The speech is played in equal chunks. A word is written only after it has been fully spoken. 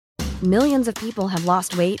Millions of people have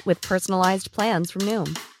lost weight with personalized plans from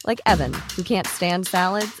Noom. Like Evan, who can't stand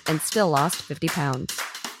salads and still lost 50 pounds.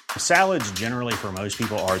 Salads generally for most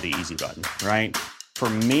people are the easy button, right? For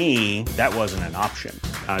me, that wasn't an option.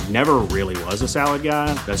 I never really was a salad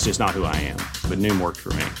guy. That's just not who I am. But Noom worked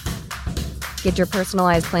for me. Get your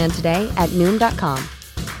personalized plan today at Noom.com.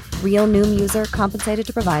 Real Noom user compensated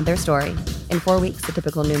to provide their story. In 4 weeks, the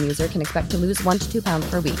typical Noom user can expect to lose 1 to 2 pounds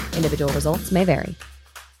per week. Individual results may vary.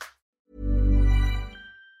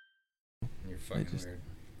 You're fucking weird.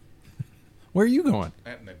 Where are you going? I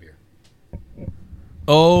have my beer.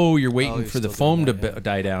 Oh, you're waiting you're for the still foam doing to that, yeah.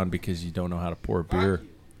 die down because you don't know how to pour a beer.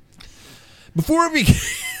 Before we begin,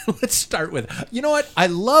 let's start with, you know what? I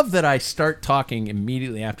love that I start talking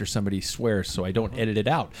immediately after somebody swears so I don't edit it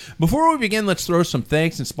out. Before we begin, let's throw some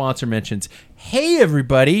thanks and sponsor mentions. Hey,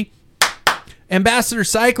 everybody. Ambassador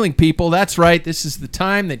Cycling, people. That's right. This is the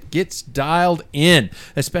time that gets dialed in,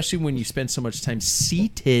 especially when you spend so much time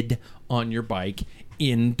seated on your bike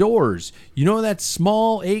indoors. You know that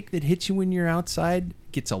small ache that hits you when you're outside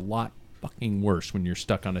gets a lot fucking worse when you're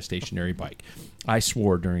stuck on a stationary bike. I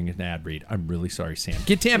swore during an ad read. I'm really sorry, Sam.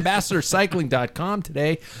 Get to ambassadorcycling.com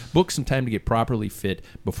today. Book some time to get properly fit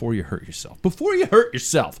before you hurt yourself. Before you hurt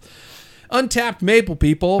yourself. Untapped Maple,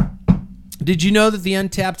 people. Did you know that the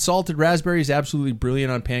untapped salted raspberry is absolutely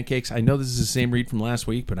brilliant on pancakes? I know this is the same read from last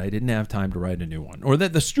week, but I didn't have time to write a new one. Or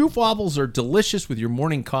that the stroopwafels are delicious with your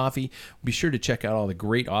morning coffee. Be sure to check out all the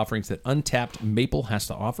great offerings that Untapped Maple has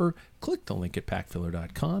to offer. Click the link at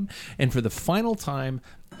packfiller.com. And for the final time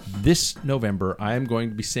this November, I am going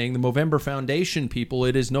to be saying the Movember Foundation, people.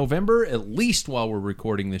 It is November, at least while we're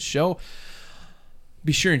recording this show.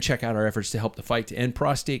 Be sure and check out our efforts to help the fight to end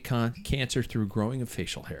prostate cancer through growing of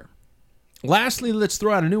facial hair. Lastly, let's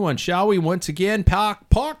throw out a new one, shall we? Once again, I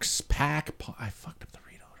fucked up the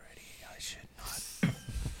read already. I should not.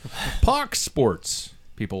 POC Sports,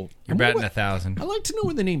 people. You're batting 1,000. I'd like to know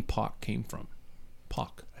where the name POC came from. POC.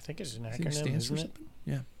 I think it's an I think it acronym, stands for isn't it? something.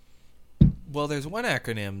 Yeah. Well, there's one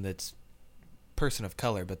acronym that's person of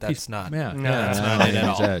color, but that's not. Yeah, No, that's not it at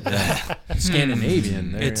all. Yeah.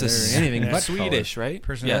 Scandinavian. It's anything it's but Swedish, right?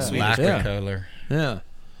 Person yeah, of Swedish. lack Yeah. of color. Yeah.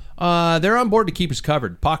 They're on board to keep us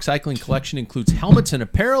covered. POC Cycling Collection includes helmets and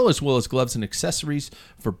apparel, as well as gloves and accessories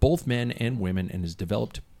for both men and women, and has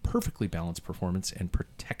developed perfectly balanced performance and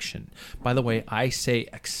protection. By the way, I say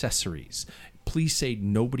accessories. Please say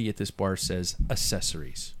nobody at this bar says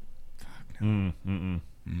accessories. Okay,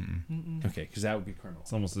 Okay, because that would be criminal.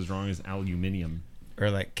 it's almost as wrong as aluminium. Or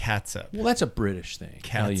like catsup. Well, that's a British thing.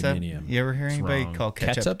 Catsup? Aluminium. You ever hear anybody wrong. call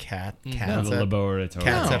ketchup Catsup? catsup? The laboratory.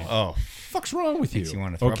 Catsup. No. Oh, Fuck's wrong with makes you you?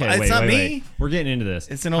 want to throw Okay, up. wait, It's not wait, me. wait. We're getting into this.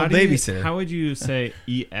 It's an How old do you- babysitter. How would you say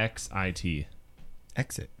EXIT?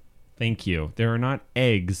 Exit. Thank you. There are not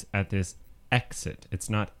eggs at this exit. It's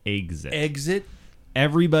not exit. Exit.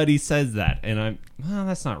 Everybody says that, and well,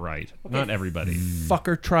 that's not right. Not everybody.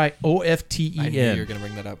 Fucker, try I knew you were OFTEN. going to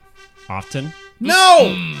bring that up. Often.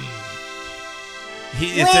 No!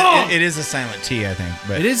 It is a silent T, I think.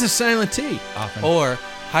 But It is a silent T. often. Or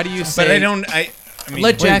how do you say? But I don't. I mean,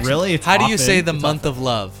 Let Wait, Jackson. really? It's How do you often. say the It's month of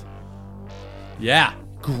love? Yeah,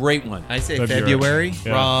 great one. I say February. February.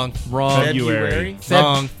 Yeah. Wrong. Wrong. February.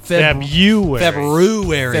 Wrong. February.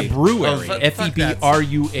 February. February. Oh, fuck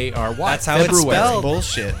February. That's how it's February. spelled.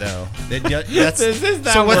 Bullshit, though. That's, This is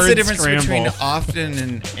that so what's the word difference scramble. between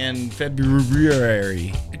often and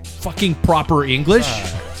February? Fucking proper English.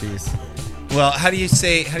 Jeez. Well, how do you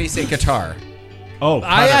say Qatar? Oh,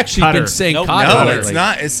 I Qatar. actually been Qatar. saying Nope. Qatar No, lately. it's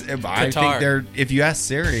not. It's I Qatar. think they're. If you ask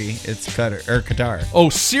Siri, it's Qatar or Qatar. Oh,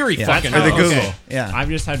 Siri Yeah. fucking. Or the Oh, Google. okay. Yeah. I've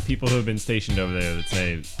just had people who have been stationed over there that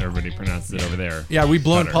say everybody pronounces it over there. Yeah, we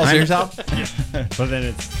blowing Qatar. Paul's ears out. But then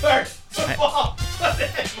it's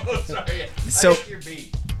So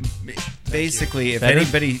basically, if Better?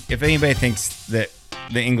 anybody thinks that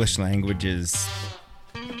the English language is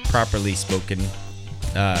properly spoken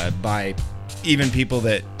by even people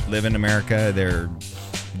that live in America, they're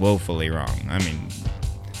woefully wrong. I mean,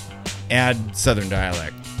 add Southern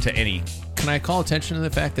dialect to any. Can I call attention to the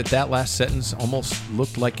fact that that last sentence almost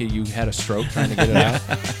looked like you had a stroke trying to get it out?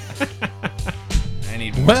 I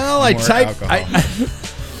need. Well, I more typed alcohol.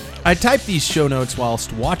 I typed these show notes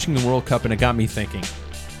whilst watching the World Cup, and it got me thinking.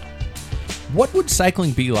 What would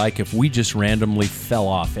cycling be like if we just randomly fell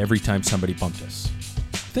off every time somebody bumped us?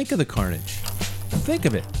 Think of the carnage. Think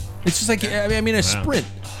of it. It's just like I mean, a sprint.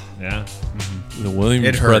 yeah. The Williams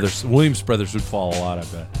It hurt. brothers would fall a lot, I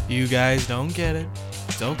bet. You guys don't get it.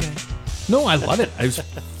 It's okay. No, I love it. It was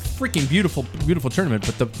freaking beautiful tournament,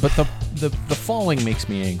 but the falling makes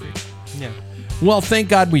me angry. Yeah. Well, thank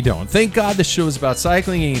God we don't. Thank God the show is about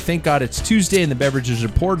cycling, and thank God it's Tuesday and the beverages are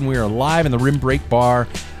poured, and we are live in the Rim Break Bar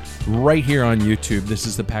right here on YouTube. This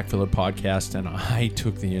is the Pack Filler Podcast, and I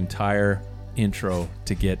took the entire intro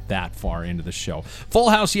to get that far into the show. Full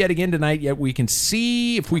house yet again tonight, yet we can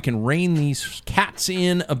see if we can rein these cats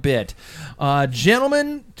in a bit.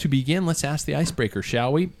 Gentlemen, to begin, let's ask the icebreaker,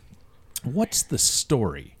 shall we? What's the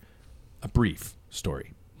story? A brief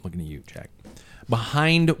story. Looking at you, Jack.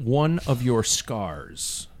 Behind one of your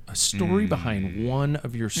scars. A story behind one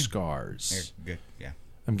of your scars. Good. Yeah.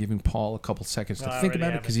 I'm giving Paul a couple seconds to I think already about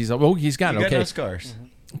it have because it. he's got it. You Okay. got no scars.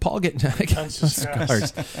 Paul getting Tons of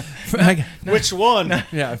scars. scars. Which one?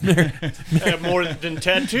 Yeah. I have more than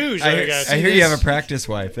tattoos. I got. I hear you have a practice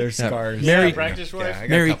wife. There's scars. Mary- Yeah, practice wife. I got a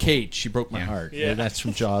Mary couple. Kate, she broke my heart. Yeah. That's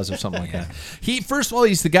from Jaws or something like that. First of all,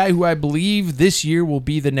 he's the guy who I believe this year will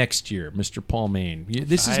be the next year, Mr. Paul Main.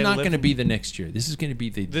 This is I not live- going to be the next year. This is going to be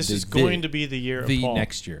the. This the- is going to be the year of the Paul.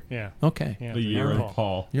 next year. Yeah. Okay. Yeah, The year of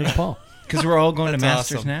Paul. You're Paul. Because we're all going to That's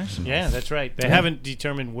Masters awesome. Nationals. Yeah, that's right. They haven't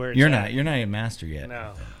determined where it's You're at. not. You're not a master yet.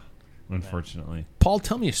 No. Unfortunately. Paul,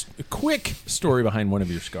 tell me a quick story behind one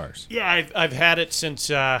of your scars. Yeah, I've had it since,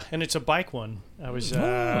 and it's a bike one. I was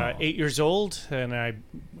 8 years old, and I,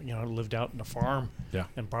 lived out in a farm. Yeah.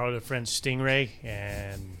 And borrowed a friend's Stingray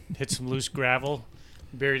and hit some loose gravel,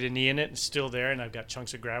 buried a knee in it, and it's still there. And I've got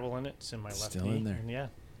chunks of gravel in it. It's in my left Still knee. in there. And yeah,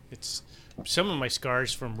 it's some of my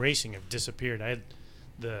scars from racing have disappeared. I had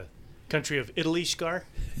the country of Italy scar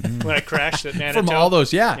when I crashed at Manitou. From all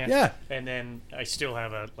those, yeah. And then I still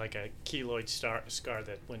have a keloid scar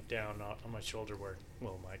that went down on my shoulder where,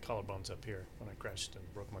 my collarbone's up here when I crashed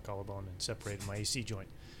and broke my collarbone and separated my AC joint.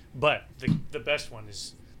 But the best one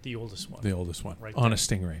is the oldest one. The oldest one. Right on there. a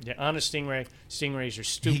Stingray. Yeah, on a Stingray. Stingrays are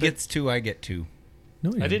stupid. He gets 2. I get 2.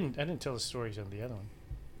 No, you I didn't tell the stories on the other one.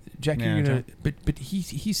 Jack, Yeah, you're gonna. But he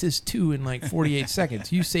says 2 in like 48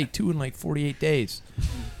 seconds. You say 2 in like 48 days.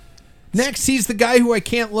 Next, he's the guy who I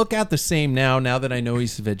can't look at the same now that I know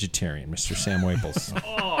he's a vegetarian, Mr. Sam Waples.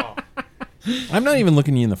 Oh, I'm not even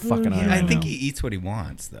looking you in the fucking eye. I right think now. he eats what he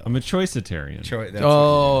wants, though. I'm a choicetarian.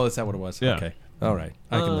 Oh, is that what it was? Yeah. Okay. All right.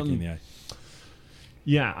 I can look you in the eye.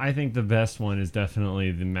 Yeah, I think the best one is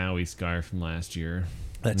definitely the Maui scar from last year.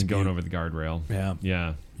 That's And going good. over the guardrail. Yeah.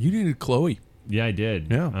 Yeah. You needed Chloe. Yeah, I did.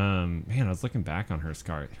 Yeah. Man, I was looking back on her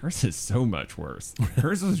scar. Hers is so much worse.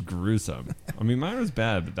 Hers was gruesome. I mean, mine was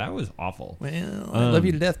bad, but that was awful. Well, I love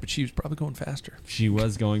you to death, but she was probably going faster. She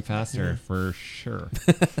was going faster for sure.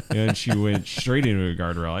 And she went straight into a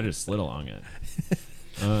guardrail. I just slid along it.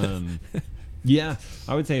 Yeah,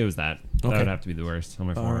 I would say it was that. That Okay. would have to be the worst on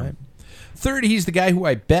my All forearm. right. Third, he's the guy who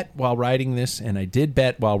I bet while riding this, and I did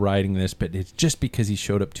bet while riding this, but it's just because he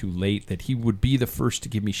showed up too late that he would be the first to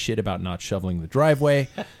give me shit about not shoveling the driveway.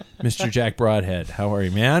 Mr. Jack Broadhead, how are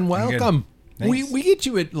you, man? Welcome. We Thanks. get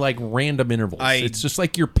you at like random intervals. I- It's just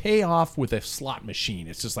like your payoff with a slot machine.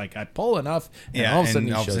 It's just like I pull enough, and all of a sudden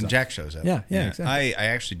he shows up. Jack shows up. Yeah, exactly. I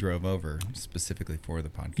actually drove over specifically for the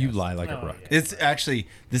podcast. You lie like a Oh, rock. yeah. It's actually,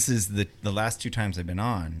 this is the last 2 times I've been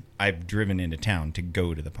on, I've driven into town to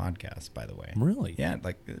go to the podcast, by the way. Really? Yeah,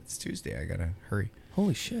 like it's Tuesday. I got to hurry.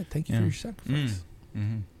 Holy shit! Thank you for your sacrifice.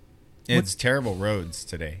 It's terrible roads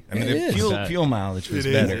today. I mean, It the is. fuel mileage was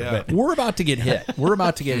better. But We're about to get hit. We're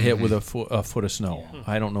about to get hit with a foot of snow.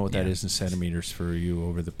 I don't know what that is in centimeters for you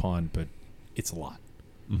over the pond, but it's a lot.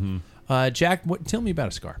 Jack, tell me about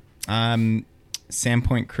a scar.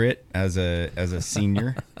 Sandpoint crit as a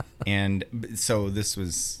senior, and so this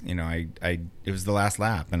was, it was the last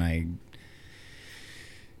lap, and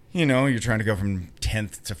you're trying to go from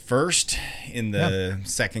 10th to 1st in the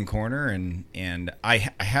second corner, and I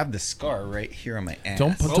have the scar right here on my ass.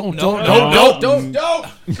 Don't.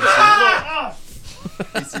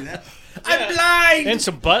 You see that? I'm blind. and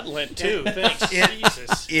some butt lint too. Thanks,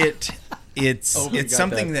 Jesus. It's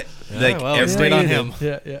something that well, it's right on him.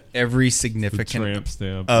 Yeah. every The significant tramp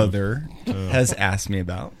stamp. other has asked me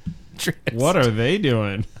about. What are they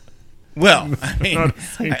doing? Well, I mean,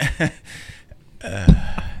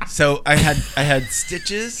 so I had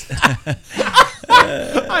stitches.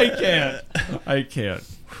 I can't.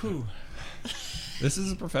 This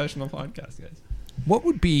is a professional podcast, guys. What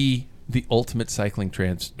would be the ultimate cycling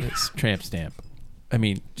tramp stamp? I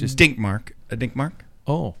mean, just Dink mark, a dink mark.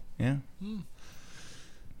 oh Yeah.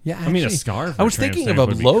 yeah. I mean, a actually, scarf I or was tramp thinking of stamp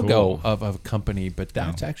a would be logo cool. of a company, but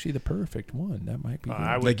that's actually the perfect one. That might be. Good.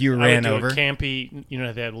 I would, Like you I would ran do over? a Campy,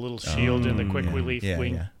 they had a little shield and the quick relief Yeah,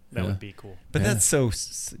 wing. yeah. That would be cool. But that's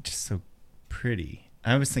just so pretty.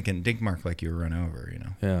 I was thinking dig mark like you were run over,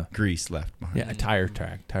 Yeah. Grease left behind. Yeah, a tire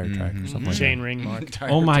track or something like Chain that. ring mark.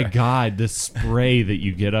 Oh my God, the spray that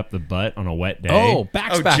you get up the butt on a wet day. Oh,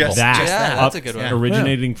 back spackle. just that. that. That's a good one.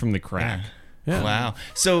 Originating from the crack. Yeah. Wow.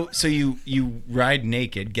 So you ride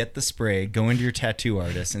naked, get the spray, go into your tattoo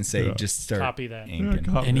artist, and say just start Copy that.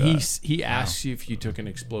 inking. And he asks you if you took an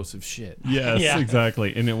explosive shit. Yes, Yeah.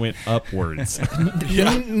 exactly. And it went upwards.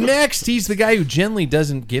 Next, he's the guy who genuinely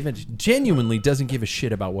doesn't give a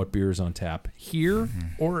shit about what beer is on tap here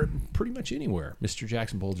or pretty much anywhere. Mr.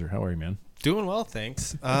 Jackson Bolger, how are you, man? Doing well,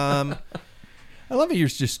 thanks. I love it. You're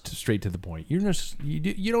just straight to the point. You're just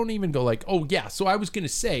you don't even go like, oh yeah. So I was gonna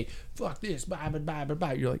say, fuck this, bye bye bye bye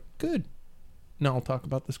bye. You're like, good. Now I'll talk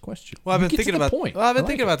about this question. Well, I've You been get to thinking the about. point. Well, I've been I like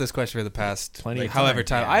thinking it. about this question for the past Plenty of however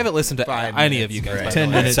time, time. I haven't listened to 5 any of minutes, you guys. right. by 10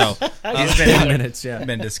 the way, minutes. So, He's been 10 minutes. Yeah.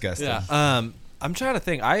 been disgusting. yeah. I'm trying to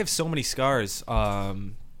think. I have so many scars.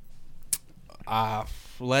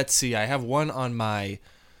 Let's see. I have one on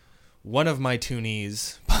one of my two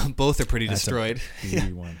knees. Both are pretty destroyed.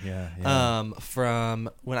 Easy one. Yeah. From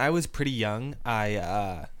when I was pretty young,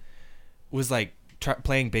 I was like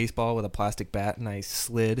playing baseball with a plastic bat, and I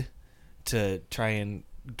slid to try and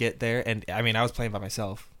get there. And I mean, I was playing by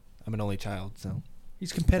myself. I'm an only child, so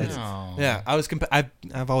He's competitive. Oh. yeah, I was.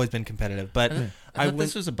 I've always been competitive, but I thought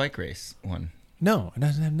this was a bike race one. No, it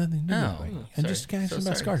doesn't have nothing to do Oh, with it. sorry. And just guys So about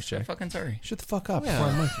sorry. scars, So Jack. fucking sorry. Shut the fuck up Yeah.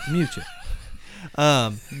 before I mute you.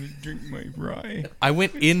 Drink my rye. I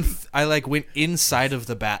went in. I like went inside of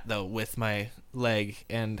the bat though with my leg,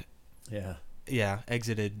 and Yeah.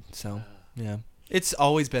 exited. So yeah, it's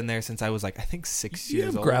always been there since I was like I think 6 You years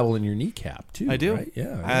have old. gravel in your kneecap too. I do. Right?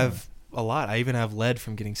 Yeah. I have a lot. I even have lead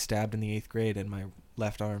from getting stabbed in the 8th grade in my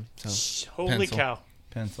left arm. So Holy Pencil. cow.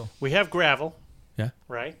 Pencil. We have gravel. Yeah.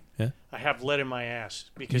 Right? Yeah. I have lead in my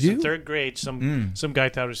ass because You in do? 3rd grade, some guy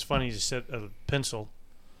thought it was funny to set a pencil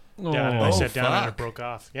down, and I Oh, sat down and it fuck. broke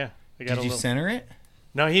off. Yeah. I got Did a you little. center it?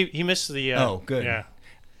 No, he missed the. Oh, good. Yeah.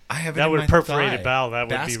 I have it That in would my have perforated thigh. bowel. That would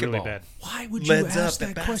be Basketball. really bad. Why would you Leads ask up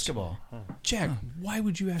that at question? basketball. Jack, why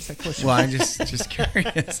would you ask that question? Well, I'm just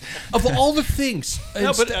curious. Of all the things,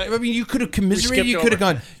 No, but, I mean, you could have commiserated. skipped You could have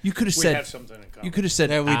over. gone. You could have We said. have something in common. You could have said,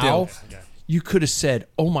 Yeah, we do. "Ow." Yeah. You could have said,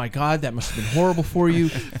 "Oh my God, that must have been horrible for you."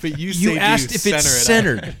 but you You asked if it's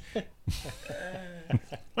centered.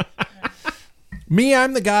 Me,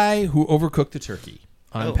 I'm the guy who overcooked the turkey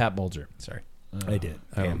on Oh. Pat Bulger. Sorry. I did.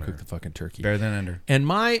 I Hammer. overcooked the fucking turkey. Better than under. And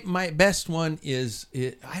my best one is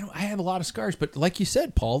I have a lot of scars, but like you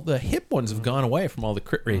said, Paul, the hip ones have gone away from all the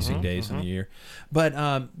crit racing days in the year. But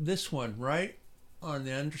this one right on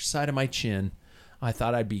the underside of my chin, I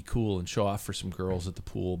thought I'd be cool and show off for some girls at the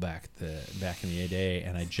pool back in the day,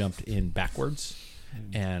 and I jumped in backwards,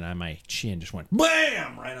 and my chin just went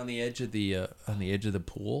bam right on the edge of the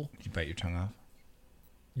pool. Did you bite your tongue off?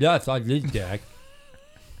 Yeah, it's like this, Jack.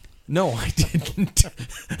 No, I didn't.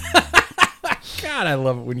 God, I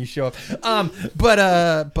love it when you show up. But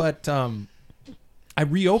I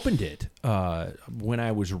reopened it when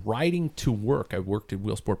I was riding to work. I worked at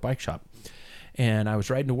Wheel Sport Bike Shop, and I was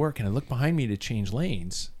riding to work, and I looked behind me to change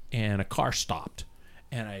lanes, and a car stopped,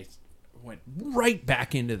 and I went right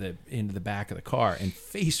back into the back of the car and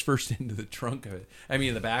face first into the trunk of it. I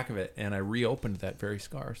mean, the back of it, and I reopened that very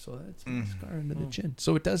scar. So that's a scar under the chin.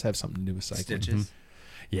 So it does have something to do with cycling. Stitches.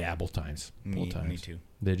 Yeah, both times. Me- Both times. me too.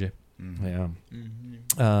 Did you? Yeah.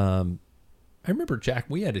 I remember, Jack,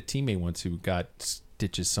 we had a teammate once who got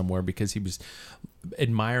stitches somewhere because he was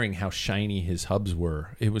admiring how shiny his hubs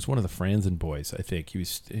were. It was one of the Franzen boys, I think. He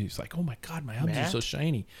was like, "Oh my God, my hubs are Matt? so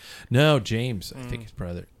shiny." No, James, I think his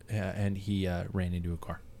brother. And he ran into a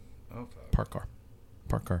car. Oh, Park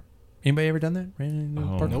car. Anybody ever done that? Ran into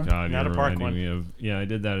a Oh park car? God, Not you're a park reminding one. me of. Yeah, I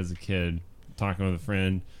did that as a kid, talking with a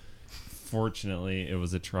friend. Fortunately, it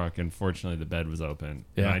was a truck, and fortunately, the bed was open.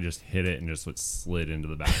 And Yeah. I just hit it and just slid into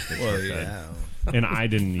the back of the Well, truck bed. yeah. And I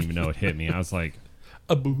didn't even know it hit me. I was like,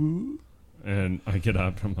 A boo. and I get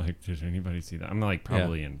up, and I'm like, did anybody see that? I'm like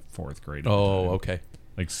probably in 4th grade. at the Oh, time. okay.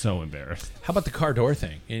 Like so embarrassed. How about the car door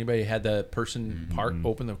thing? Anybody had the person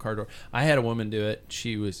open the car door? I had a woman do it.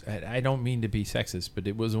 She was, I don't mean to be sexist, but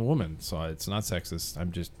it was a woman, so it's not sexist.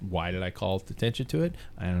 I'm just, why did I call attention to it?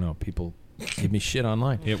 I don't know. People give me shit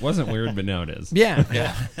online. It wasn't weird, but now it is. Yeah.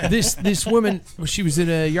 This woman, she was in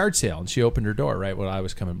a yard sale, and she opened her door right when I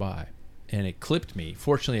was coming by, and it clipped me.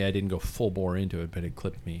 Fortunately, I didn't go full bore into it, but it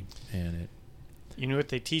clipped me, and it. You know what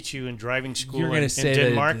they teach you in driving school You're gonna in say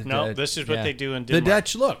Denmark? that- No, that- this is what yeah. they do in The Denmark.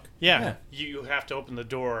 Dutch look. Yeah, you have to open the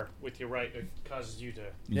door with your right. It causes you to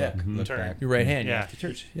Look turn. back. Your right hand. Yeah. You have to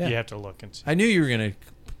turn. Yeah. You have to look and see. I knew you were gonna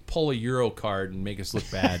pull a Euro card and make us look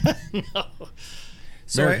bad.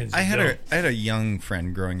 So Americans I had don't. I had a young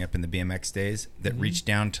friend growing up in the BMX days that reached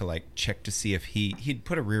down to like check to see if he'd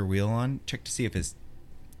put a rear wheel on, check to see if his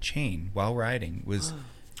chain while riding was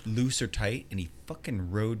loose or tight, and he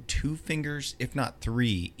fucking rode 2 fingers, if not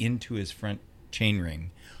 3, into his front chain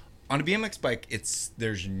ring. On a BMX bike,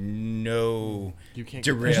 there's no You can't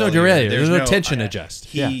derailleur. There's no derailleur. There's no tension adjust.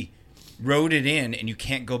 He rode it in, and you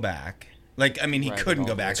can't go back. Like, I mean, he Right, couldn't all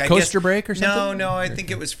go back. the I Coaster guess, brake or something? No, I think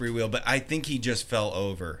it was freewheel, but I think he just fell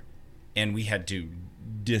over, and we had to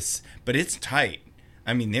But it's tight.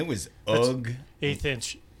 I mean, it was ugh.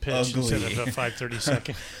 1/8-inch pitch Ugly. instead of a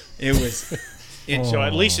 5/32. It was. So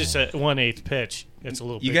at least it's a 1/8 pitch. It's a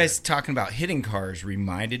little. You bigger. guys talking about hitting cars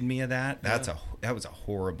reminded me of that. That was a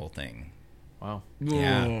horrible thing. Wow.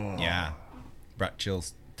 Yeah. Brought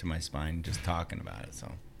chills to my spine just talking about it.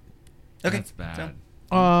 So. Okay. That's bad.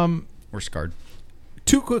 So, we're scarred.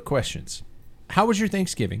 2 quick questions. How was your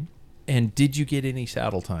Thanksgiving? And did you get any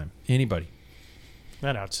saddle time? Anybody?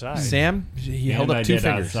 Not outside. Sam, he held And up I 2 did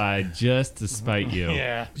fingers. outside just to spite you.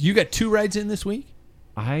 Yeah. You got 2 rides in this week?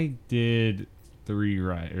 I did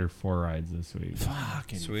 4 rides this week.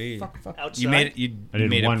 Fucking Sweet. Outside. You made it. You I did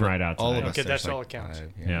made one it for ride outside. All of us. Okay, there's that's all like that counts.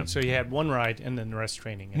 5, Yeah. So you had 1 ride and then the rest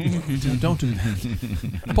training. Don't do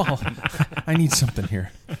that. Paul, I need something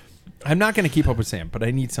here. I'm not going to keep up with Sam, but I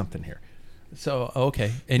need something here. So,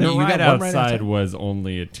 okay. And The you ride got one ride outside was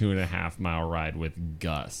only a 2.5 mile ride with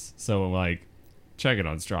Gus. So, like, check it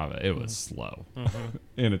on Strava. It was slow.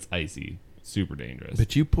 And it's icy. Super dangerous.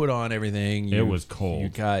 But you put on everything. It was cold. You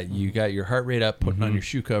got your heart rate up, putting on your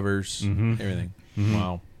shoe covers, everything.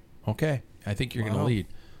 Wow. Okay. I think you're going to lead.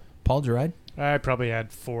 Paul, did you ride? I probably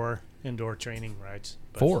had 4 indoor training rides.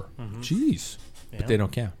 But, 4. Jeez. Yeah. But they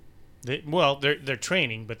don't count. They're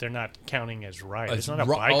training, but they're not counting as rides. It's not a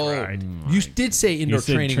Ri- bike oh, ride. You did say indoor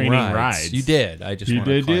said training, training rides. rides. You did. I just you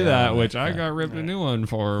wanna did call do you out that, on which I Yeah. got ripped a new one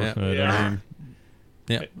for. Yeah. But, Yeah. I mean,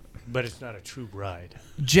 Yeah. But it's not a true ride.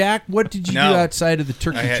 Jack, what did you No. do outside of the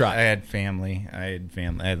turkey I trot? had family. I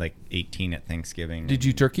had like 18 at Thanksgiving. Did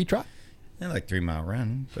you turkey trot? I had like 3-mile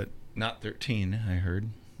run, but not 13. I heard.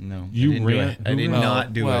 No, You I didn't ran- I did Well,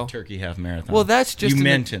 not do well. a turkey half marathon. Well, that's just you an-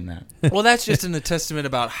 mentioned that. Well, that's just a testament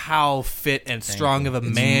about how fit and strong of a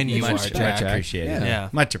man you are, much Jack. appreciated. Yeah.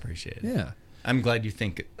 Much appreciated. Yeah. I'm glad you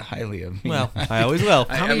think highly of me. Well, I always will.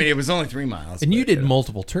 I mean, it was only 3 miles. And you but, did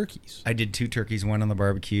multiple turkeys. I did 2 turkeys, one on the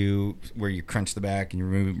barbecue where you crunch the back and you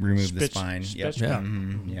remove the Spitz- spine. spitz Yeah. cut.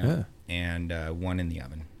 Yeah. And one in the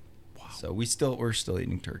oven. Wow. So we're still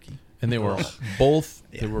eating turkey. And they were both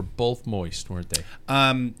moist, weren't they?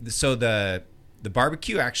 So the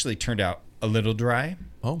barbecue actually turned out a little dry.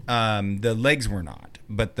 Oh. The legs were not,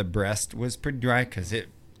 but the breast was pretty dry because it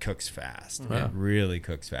cooks fast. Yeah. It really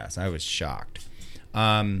cooks fast. I was shocked.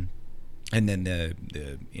 And then the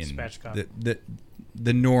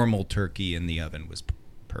normal turkey in the oven was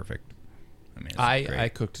perfect. I mean, it was great. I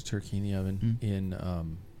cooked a turkey in the oven in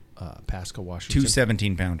Pasco, Washington. 2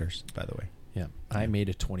 17-pounders, by the way. Yeah. I made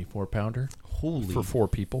a 24-pounder Holy for 4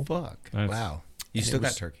 people. fuck! That's- Wow, you And still it got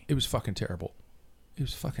was- turkey. It was fucking terrible. It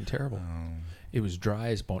was fucking terrible. Oh. It was dry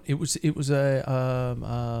as bone. It was a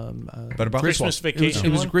Butterball? Christmas Griswold. vacation It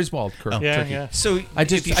was one? a Griswold curl Yeah, turkey. yeah. So I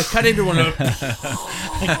cut into one of them.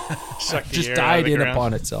 Suck the Just air out of died the in ground.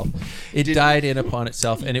 upon itself. It died in upon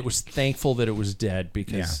itself, and it was thankful that it was dead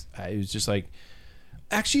because I was just like,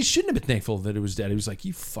 actually, it shouldn't have been thankful that it was dead. It was like,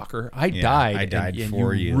 you fucker, I died. I died and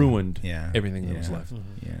for you. ruined Yeah. everything that was Yeah. left.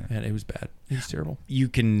 Yeah. And it was bad. It was terrible. You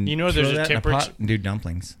can You know throw there's a that in temperature- pot and do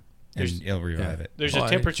dumplings, and There's- it'll revive yeah. it. There's Oh, a I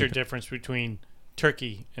temperature keep it. difference between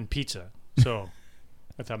turkey and pizza. So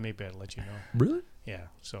I thought maybe I'd let you know. Really? Yeah.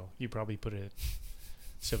 So you probably put it at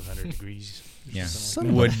 700 degrees. or Yeah,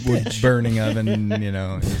 something like wood burning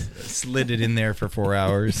oven. Slid it in there for 4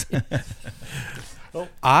 hours.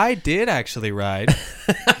 I did actually ride.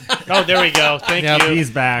 that. Oh, there we go. Thank Yep, you. he's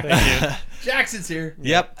back. Thank you. Jackson's here.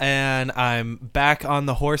 Yep, and I'm back on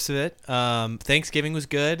the horse of it. Thanksgiving was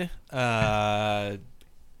good.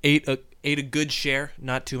 Ate a good share,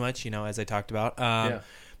 not too much, as I talked about.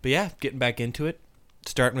 But yeah, getting back into it.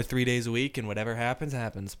 Starting with 3 days a week, and whatever happens,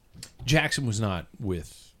 happens. Jackson was not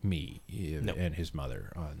with me No. and his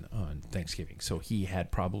mother on Thanksgiving, so he had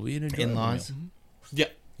probably an enjoyable In-laws. meal.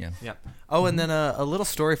 Yep. Yeah. Yeah. Oh, and then a little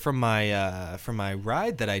story from my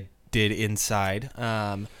ride that I did inside.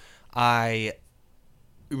 I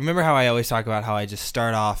remember how I always talk about how I just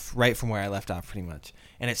start off right from where I left off, pretty much,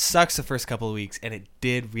 and it sucks the first couple of weeks, and it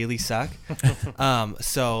did really suck.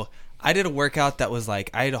 So I did a workout that was like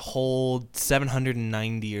I had to hold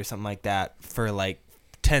 790 or something like that for like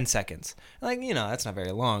 10 seconds. Like, that's not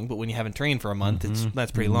very long, but when you haven't trained for a month,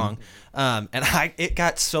 that's pretty long. And it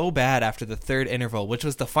got so bad after the third interval, which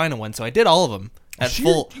was the final one. So I did all of them at So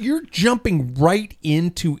full. You're jumping right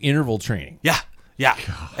into interval training. Yeah.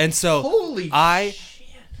 And so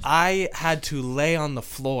I had to lay on the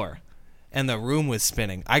floor. And the room was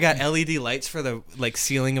spinning. I got LED lights for the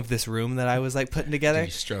ceiling of this room that I was putting together. Did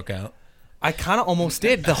you stroke out? I kind of almost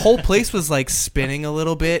did. The whole place was spinning a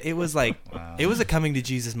little bit. It was it was a coming to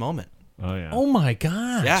Jesus moment. Oh yeah. Oh my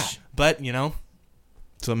gosh. Yeah, but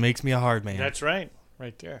so it makes me a hard man. That's right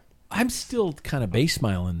there. I'm still kind of base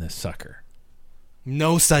smiling this sucker.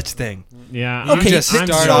 No such thing. Yeah. Okay, just I'm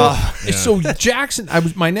start so- off. Yeah. So Jackson,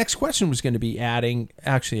 my next question was going to be adding.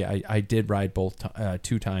 Actually, I did ride both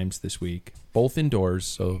 2 times this week, both indoors.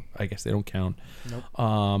 So I guess they don't count. Nope.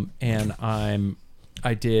 And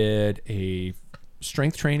I did a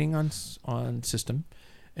strength training on system,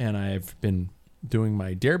 and I've been doing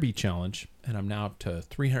my Derby challenge, and I'm now up to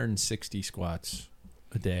 360 squats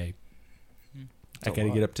a day. I got to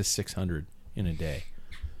get up to 600 in a day,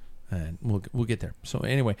 and we'll get there. So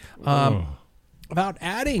anyway,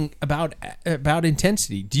 about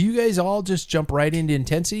intensity. Do you guys all just jump right into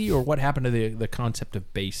intensity, or what happened to the concept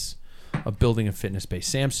of base, of building a fitness base?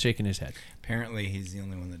 Sam's shaking his head. Apparently, he's the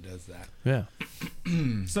only one that does that. Yeah.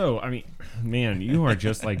 So, I mean, man, you are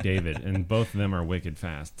just like David, and both of them are wicked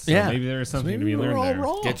fast. So Yeah. maybe there is something to Maybe be we're learned all there.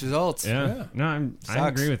 wrong. Get results. Yeah. No, I Sucks.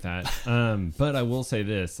 agree with that. But I will say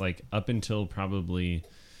this, up until probably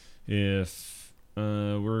if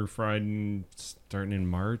we're Friday starting in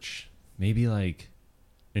March, maybe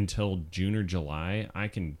until June or July, I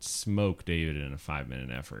can smoke David in a 5-minute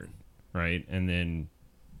effort, right? And then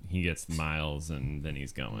he gets the miles and then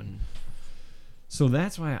he's going. So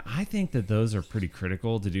that's why I think that those are pretty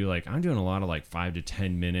critical to do. I'm doing a lot of 5 to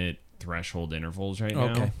 10 minute threshold intervals right now,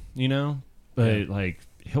 Okay. but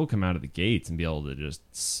he'll come out of the gates and be able to just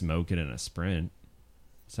smoke it in a sprint.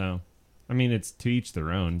 So, I mean, it's to each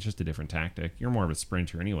their own, just a different tactic. You're more of a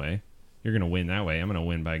sprinter anyway. You're going to win that way. I'm going to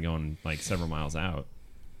win by going several miles out.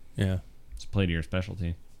 Yeah. Just play to your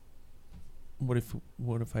specialty. What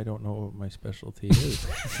if I don't know what my specialty is?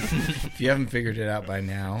 If you haven't figured it out by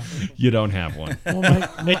now, You don't have one. Well,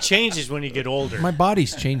 It changes when you get older. my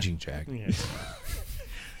body's changing, Jack. Yeah. it's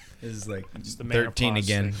It's the 13 menopause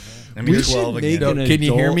again. thing, I mean, We 12 should again. make Can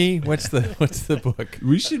you hear adult- me? What's the book?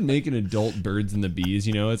 We should make an adult Birds and the Bees.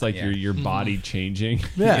 It's Yeah. your body changing.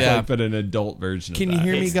 Yeah. Yeah. But an adult version Can of you that.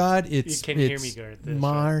 hear me, It's- God? It's Can You Hear Me, God, that's right.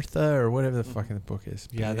 Martha or whatever the fucking book is.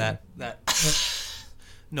 Yeah, that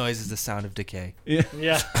noise is the sound of decay.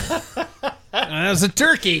 Yeah. That was a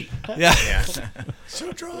turkey. Yeah.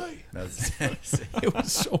 So dry. That's, It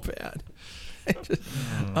was so bad.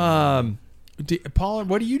 Paula,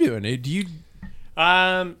 what are you doing? Do you?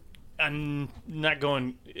 I'm not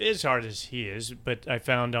going as hard as he is, but I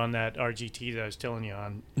found on that RGT that I was telling you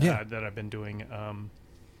on that I've been doing.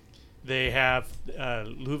 They have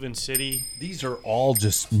Leuven City. These are all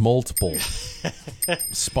just multiple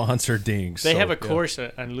sponsored dings. They so, have a yeah. course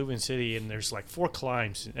at Leuven City, and there's 4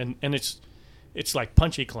 climbs, and it's like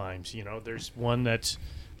punchy climbs. There's one that's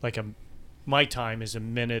my time is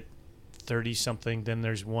 1:30 something. Then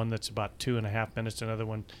there's one that's about 2.5 minutes. Another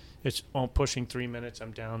one, it's pushing 3 minutes.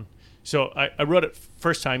 I'm down. So I wrote it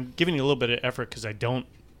first time, giving you a little bit of effort because I don't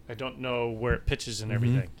know where it pitches and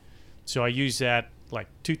everything. So I use that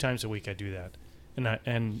 2 times a week. I do that,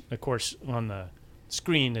 and of course on the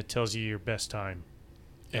screen it tells you your best time.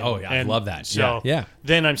 I love that. So yeah.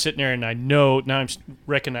 then I'm sitting there and I know now I'm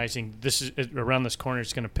recognizing this is around this corner.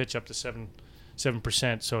 It's going to pitch up to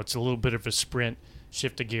 7%. So it's a little bit of a sprint,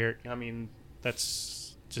 shift a gear. I mean,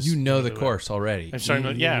 that's just You know the way. course already. I'm starting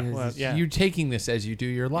to- yeah, well, yeah. You're taking this as you do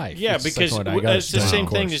your life. Yeah, It's because like, I gotta it's the stay on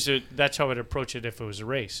same thing. course. That's how I'd approach it if it was a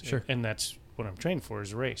race. Sure. And that's what I'm trained for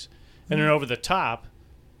is a race. And then over the top,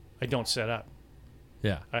 I don't set up.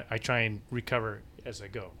 Yeah. I try and recover as I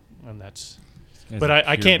go, and that's. Guy's But a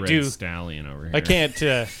I can't purebred do- stallion over here. I can't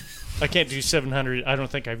do 700. I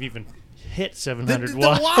don't think I've even hit 700 the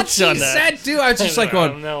watts watts on he that. said, dude. I was just like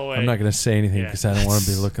going, No way. I'm not going to say anything Yeah. because I don't want to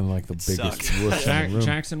be looking like the biggest Sucks. wuss in the room.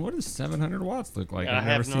 Jackson, what does 700 watts look like? I I've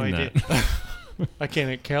never have no seen idea. that. I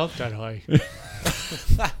can't count that high.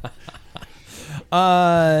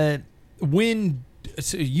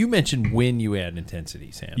 So you mentioned when you add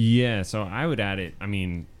intensity, Sam. Yeah, so I would add it.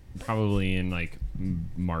 Probably in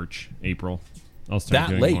March, April. I'll start That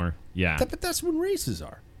doing late? more. Yeah, But that's when races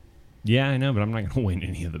are. yeah, I know, but I'm not going to win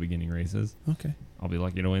any of the beginning races. Okay. I'll be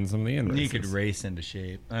lucky to win some of the end you races. could race into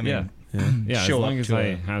shape. I Yeah, mean, yeah. As show long up as to I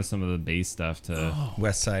a- have some of the base stuff to.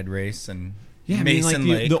 West Side race and Yeah, I mean, like Mason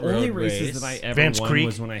Lake the only Road races Race. that I ever Vance won Creek.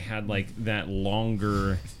 was when I had like that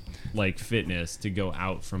longer, like fitness to go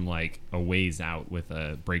out from like a ways out with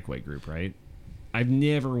a breakaway group. Right. I've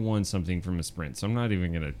never won something from a sprint, so I'm not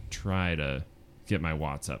even gonna try to get my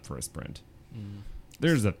watts up for a sprint.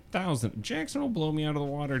 There's 1,000. Jackson will blow me out of the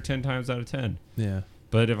water 10 times out of 10. Yeah.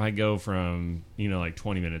 But if I go from like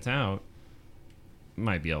 20 minutes out,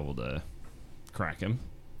 might be able to crack him.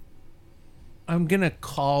 I'm going to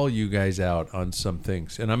call you guys out on some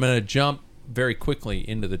things, and I'm going to jump very quickly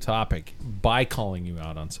into the topic by calling you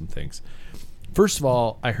out on some things. First of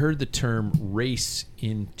all, I heard the term race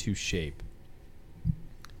into shape.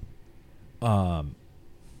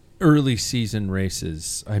 Early season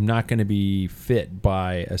races, I'm not going to be fit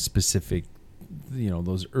by a specific,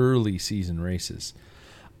 those early season races.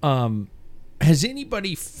 Has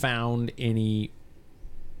anybody found any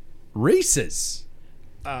races?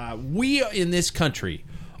 We in this country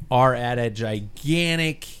are at a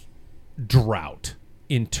gigantic drought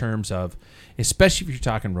in terms of, especially if you're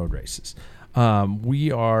talking road races.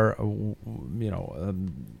 We are,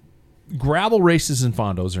 gravel races and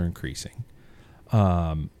fondos are increasing.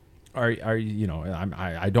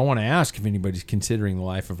 I don't want to ask if anybody's considering the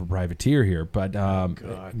life of a privateer here, but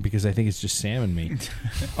because I think it's just Sam and me.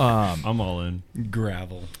 I'm all in.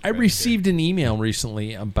 Gravel. I received an email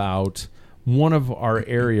recently about one of our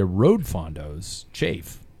area road fondos,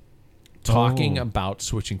 Chafe, talking about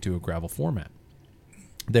switching to a gravel format.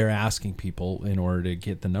 They're asking people in order to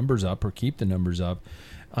get the numbers up or keep the numbers up,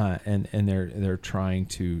 and they're trying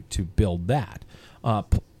to build that.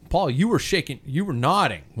 Paul, you were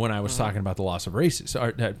nodding when I was talking about the loss of races.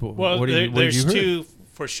 There's two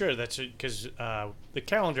for sure. That's because the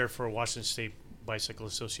calendar for Washington State Bicycle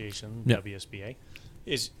Association, WSBA,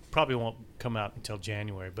 probably won't come out until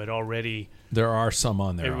January. But already there are some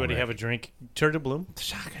on there. Everybody already. have a drink. Turd of Bloom. The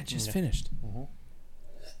shotgun just finished.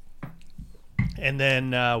 And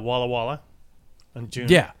then Walla Walla in June.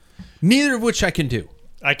 Yeah, neither of which I can do.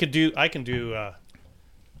 I can do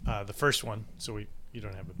the first one. So you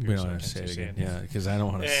don't have a beer. We don't have to say it again. Yeah, because I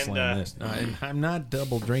don't want to slam this. No, I'm not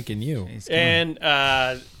double drinking you. And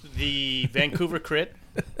the Vancouver Crit.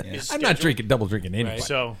 I'm not double drinking anybody. Right.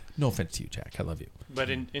 So no offense to you, Jack. I love you. But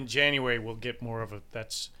in January we'll get more of a.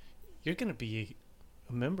 You're going to be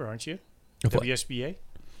a member, aren't you? Of what? WSBA.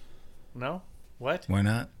 No. What? Why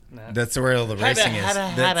not? Nah. That's where all the racing is.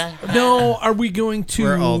 No, are we going to?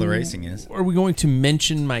 Where all the racing is. Are we going to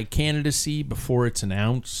mention my candidacy before it's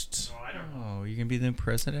announced? Oh, you can be the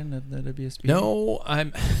president of the WSB? No,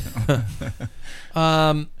 I'm.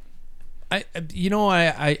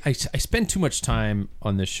 I spend too much time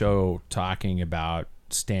on this show talking about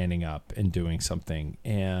standing up and doing something,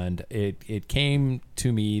 and it came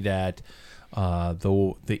to me that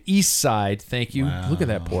the East Side. Thank you. Wow. Look at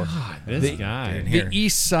that pour. This guy. The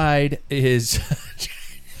East Side is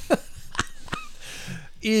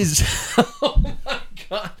oh my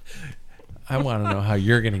God. I want to know how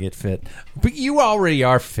you're going to get fit. But you already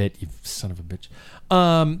are fit, you son of a bitch.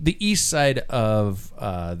 The east side of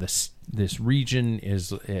this region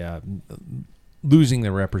is losing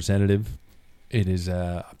their representative. It is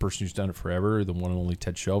a person who's done it forever, the one and only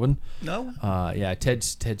Ted Chauvin. No. Yeah,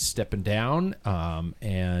 Ted's stepping down,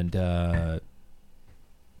 and I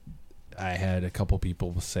had a couple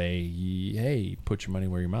people say, "Hey, put your money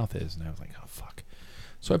where your mouth is," and I was like, "Oh fuck."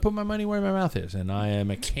 So I put my money where my mouth is, and I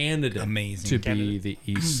am a candidate to be the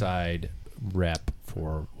East Side rep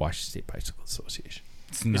for Washington State Bicycle Association.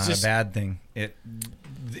 It's not a bad thing.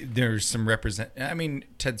 There's some I mean,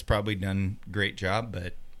 Ted's probably done a great job,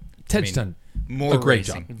 but Ted's done more a great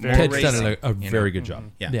racing. job. More Ted's racing, done a very good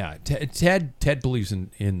job. Yeah. Ted believes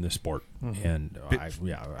in the sport, and I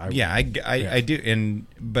do.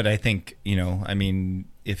 But I think I mean,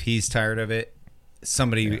 if he's tired of it,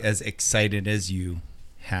 somebody as excited as you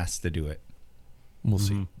has to do it. We'll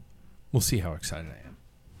see. We'll see how excited I am.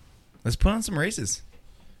 Let's put on some races.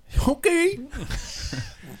 Okay.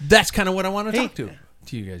 That's kind of what I want to talk to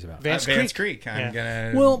you guys about. Vance Creek. I'm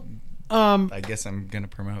gonna. Well, I guess I'm gonna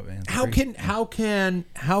promote Vance Creek.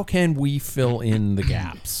 How can we fill in the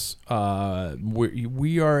gaps?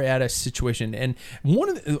 We are at a situation, and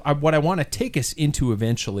one of what I want to take us into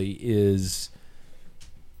eventually is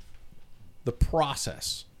the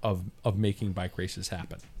process of making bike races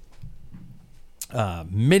happen.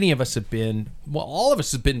 Many of us have been, all of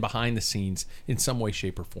us have been behind the scenes in some way,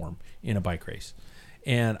 shape, or form in a bike race.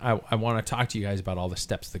 And I want to talk to you guys about all the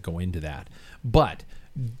steps that go into that. But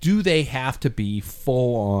do they have to be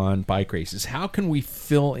full-on bike races? How can we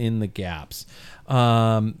fill in the gaps?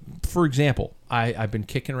 For example, I've been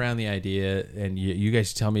kicking around the idea, and you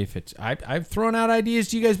guys tell me if it's. I've thrown out ideas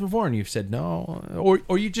to you guys before, and you've said no,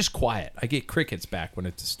 or you're just quiet. I get crickets back when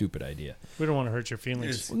it's a stupid idea. We don't want to hurt your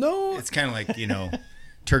feelings. No, It's kind of like,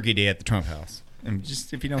 Turkey Day at the Trump House. And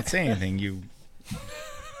just if you don't say anything,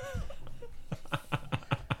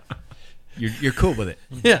 you're cool with it.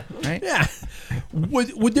 yeah, Right? yeah.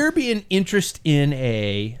 Would there be an interest in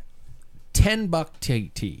a $10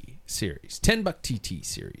 TT series? $10 TT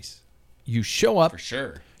series. You show up. For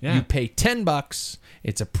sure. Yeah. You pay $10.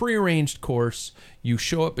 It's a prearranged course. You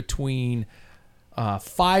show up between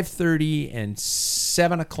 5:30 and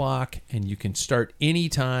 7 o'clock, and you can start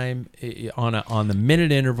anytime on the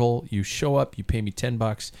minute interval. You show up. You pay me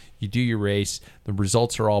 $10. You do your race. The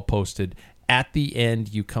results are all posted. At the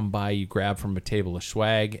end, you come by. You grab from a table of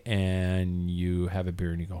swag, and you have a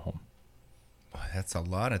beer, and you go home. Oh, that's a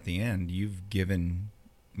lot at the end. You've given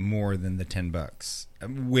more than the $10.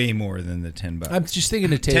 Way more than the $10. I'm just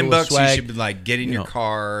thinking a table $10 of swag. you should be like get in you your know.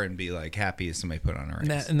 car and be like happy as somebody put on a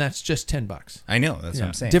race. and that's just $10. I know, that's what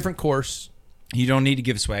I'm saying. Different course. You don't need to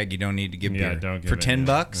give swag, you don't need to give Yeah, beer. don't give For it,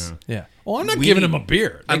 $10? yeah. Yeah. Well, I'm not We giving need- them a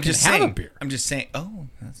beer. They I'm can just have saying a beer. I'm just saying, oh,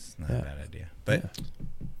 that's not a bad idea. But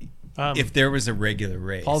Um, if there was a regular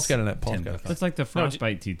race, Paul's got a Paul's $10. got a That's like the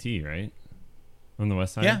Frostbite TT, right? On the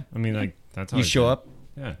west side. Yeah. I mean, like that's how You it's show done. up,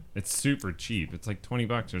 Yeah, it's super cheap. It's like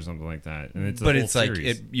 $20 or something like that, and it's a but whole it's like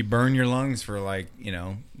series. you burn your lungs for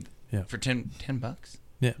Yeah. for $10.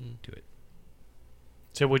 Yeah. Do it.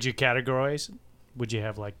 so would you categorize? Would you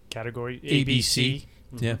have like category ABC? A, B, C?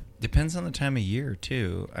 Yeah. Depends on the time of year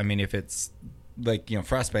too. I mean, if it's like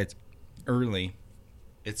frostbite's early,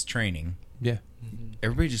 it's training. Yeah.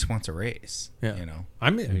 Everybody just wants a race. Yeah.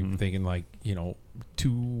 I'm thinking like,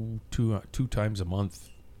 two times a month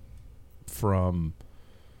from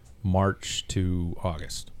March to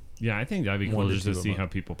August. Yeah, I think that'd be One cool to just to two a see month. how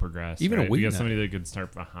people progress. Even a right? week You got now. somebody that could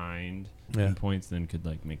start behind Yeah. in points, then could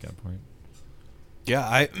like make up for it.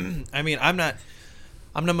 Yeah, I mean, I'm not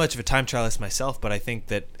much of a time trialist myself, but I think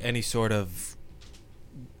that any sort of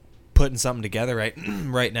putting something together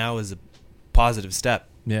right now is a positive step.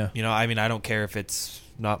 Yeah. I mean, I don't care if it's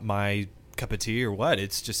not my cup of tea or what.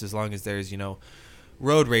 It's just as long as there's,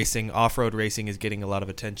 road racing, off-road racing is getting a lot of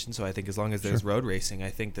attention. So I think as long as there's road racing, I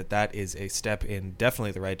think that is a step in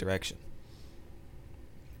definitely the right direction.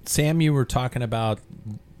 Sam, you were talking about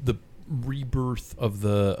the rebirth of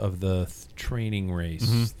the training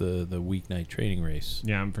race, the weeknight training race.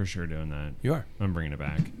 Yeah, I'm for sure doing that. You are. I'm bringing it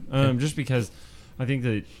back. Just because I think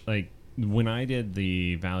that like when I did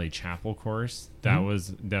the Valley Chapel course, that was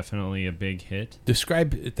definitely a big hit.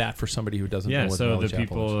 Describe that for somebody who doesn't know Yeah, what so Valley the Chapel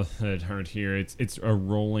people is. that aren't here, it's a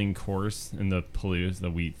rolling course in the Palouse,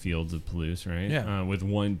 the wheat fields of Palouse, right? Yeah. With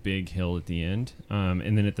one big hill at the end,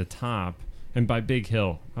 and then at the top. And by big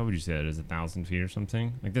hill, how would you say that is 1,000 feet or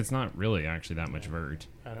something? Like that's not really actually that much vert.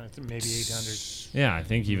 I don't know, maybe 800. Yeah, I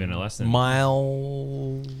think even less than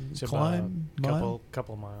Mile It's climb? about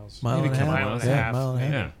couple miles. Mile maybe and a half? mile and a Yeah, half, mile and a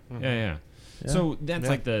half. maybe. Yeah. So that's Yeah.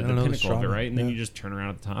 like the I don't know the pinnacle of it, Strava. right? And then Yeah. you just turn around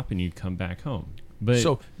at the top and you come back home. But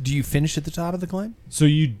So, do you finish at the top of the climb? so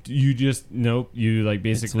you just you like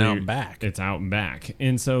basically out and back. It's out and back.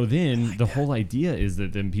 And so then the whole idea is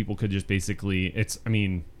that then people could just basically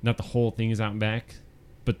not the whole thing is out and back,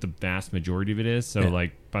 but the vast majority of it is. So Yeah.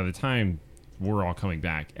 like by the time we're all coming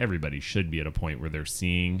back, everybody should be at a point where they're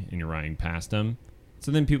seeing and you're riding past them.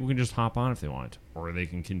 So then people can just hop on if they want, or they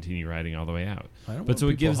can continue riding all the way out. But so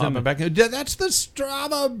it gives them back. That's the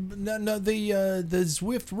Strava, no, the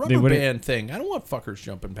Zwift rubber wouldn't- band thing. I don't want fuckers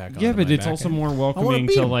jumping back on. Yeah, but my it's back also end. more I wanna welcoming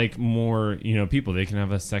beat to 'em. like more people. They can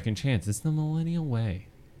have a second chance. It's the millennial way.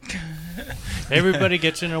 Everybody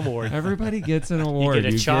gets an award. Everybody gets an award. get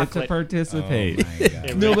a You chocolate. to participate. Oh my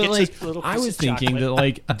God. No, but Gets like a little I piece was of thinking chocolate. that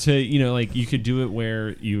like to like you could do it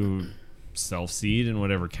where you self-seed in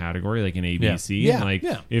whatever category, like an ABC. Yeah. And like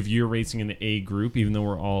Yeah. if you're racing in the A group, even though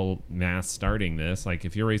we're all mass starting this, like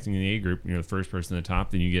if you're racing in the A group and you're the first person at the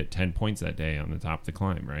top, then you get 10 points that day on the top of the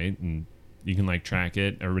climb, right? And you can like track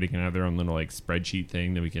it. Everybody can have their own little like spreadsheet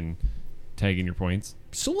thing that we can tag in your points.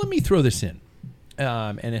 So let me throw this in,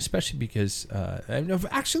 and especially because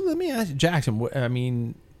actually, let me ask Jackson. I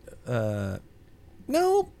mean,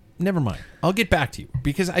 no, never mind. I'll get back to you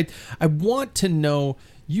because I want to know.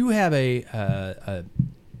 You have a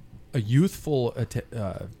youthful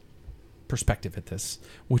perspective at this,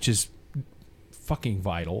 which is fucking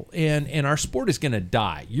vital, and our sport is going to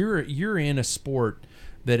die. You're in a sport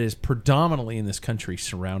that is predominantly in this country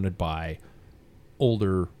surrounded by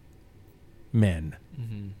older men.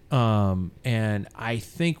 And I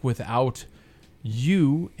think without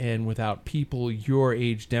you and without people your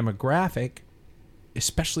age demographic,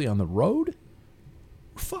 especially on the road,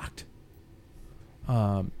 we're fucked.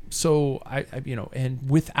 So I and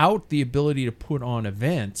without the ability to put on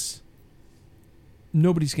events,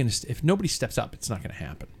 if nobody steps up, it's not going to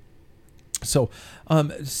happen. So,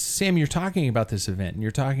 Sam, you're talking about this event and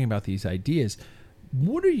you're talking about these ideas.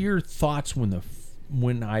 What are your thoughts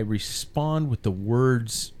when I respond with the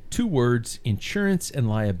two words, insurance and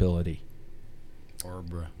liability?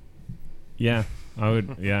 Barbara. Yeah, I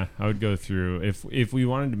would go through if we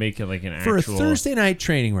wanted to make it like an For actual a Thursday night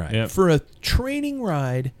training ride. Yep. For a training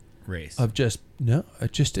ride Race. of just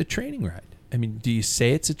a training ride. I mean, do you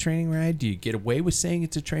say it's a training ride? Do you get away with saying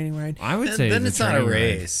it's a training ride? I would say then it's it's not a training ride.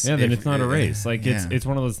 race. Yeah, then If- it's not a race. Like yeah. it's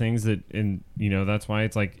one of those things that, and that's why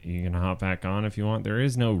it's like you can hop back on if you want. There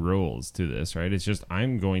is no rules to this, right? It's just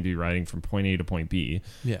I'm going to be riding from point A to point B.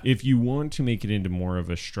 Yeah. If you want to make it into more of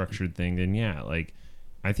a structured thing, then yeah, like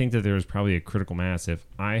I think that there was probably a critical mass. If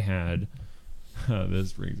I had,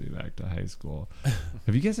 this brings me back to high school.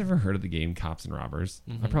 Have you guys ever heard of the game Cops and Robbers?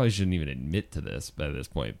 I probably shouldn't even admit to this by this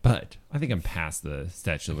point, but I think I'm past the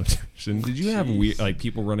statute of limitations. Did you have weird, like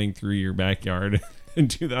people running through your backyard in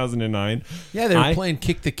 2009? Yeah, they were playing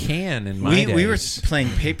kick the can in my We were days. playing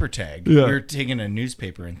paper tag. Yeah. We were taking a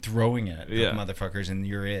newspaper and throwing it Yeah. at motherfuckers, and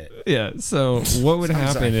you're it. Yeah. So what would I'm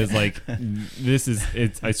happen sorry. is like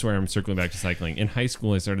it's I swear I'm circling back to cycling. In high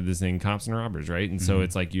school I started this thing Cops and Robbers, right? And so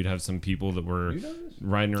it's like you'd have some people that were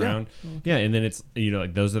riding around. Yeah, and then it's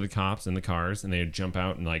like those are the cops in the cars and they would jump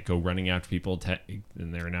out and like go running after people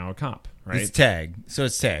and they're now a cop, right? It's tag. So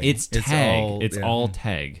it's tag. It's tag. It's yeah. all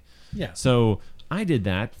tag. Yeah. So I did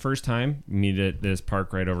that first time. Meet at this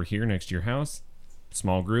park right over here next to your house.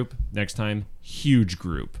 Small group. Next time, huge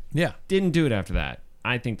group. Yeah. Didn't do it after that.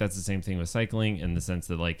 I think that's the same thing with cycling in the sense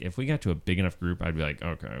that like if we got to a big enough group, I'd be like,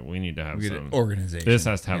 okay, we need to have We get some an organization. This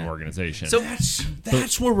has to have Yeah. organization. So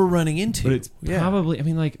That's where we're running into. but it's probably, I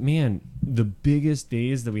mean, like, man, the biggest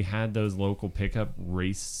days that we had those local pickup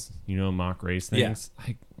race, mock race things,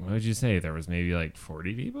 like, what would you say? There was maybe like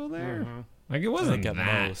 40 people there? Like, it wasn't Like at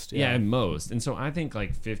that. most, yeah, yeah. at most. And so I think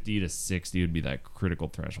like 50 to 60 would be that critical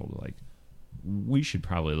threshold. Like, we should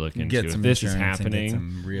probably look into Get if some this is insurance and get happening.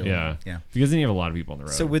 some real- yeah. yeah. Because then you have a lot of people on the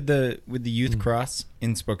road. So with the youth cross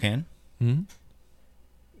in Spokane,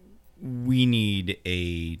 we need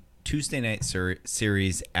a Tuesday night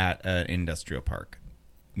series at an industrial park.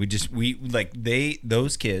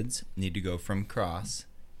 Those kids need to go from cross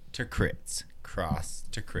to crits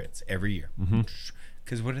every year.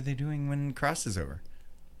 Because what are they doing when cross is over?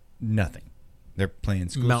 Nothing. They're playing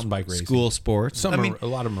Mountain bike racing. school sports. a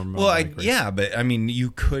lot of them are mountain bike racing. Yeah, but I mean, you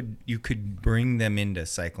could bring them into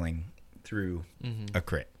cycling through a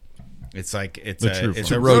crit. It's like it's The true a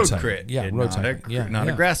form. road Road cycling. crit, Yeah, and road not cycling. a Yeah, not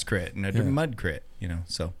yeah. a grass crit and a mud crit.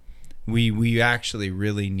 So we actually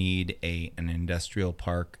really need an industrial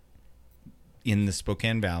park in the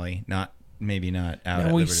Spokane Valley, maybe not out Now,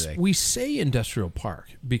 at we, Liberty Lake. we say industrial park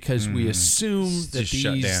because we assume It's that just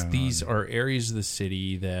shut down these on- are areas of the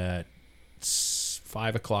city that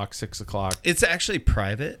 5 o'clock, 6 o'clock. It's actually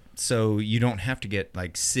private, so you don't have to get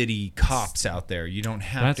like city cops out there. You don't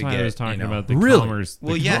have that's to why get. I was talking about the Really? commerce. the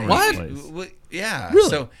Well, yeah. commerce What? place. Well, yeah.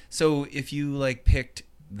 Really? So if you like picked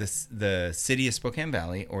the city of Spokane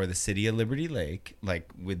Valley or the city of Liberty Lake, like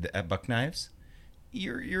at Buck Knives,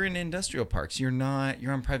 you're in industrial parks. You're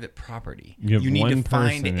on private property. You have need one to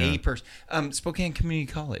find person, a yeah. person. Spokane Community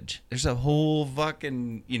College. There's a whole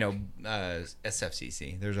fucking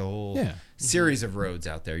SFCC. There's a whole series of roads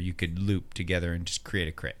out there you could loop together and just create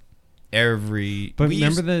a crit. But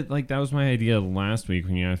remember that, like, that was my idea last week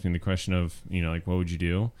when you asked me the question of, like, what would you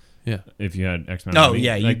do? Yeah. If you had X amount Oh, of money?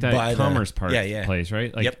 yeah, you like buy that the- Commerce Park yeah. place,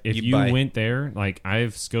 right? Like, Yep, if you you buy- went there, like,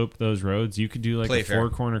 I've scoped those roads, you could do, like, Playfair. a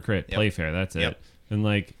 4-corner crit, Yep. Playfair, that's it. Yep. And,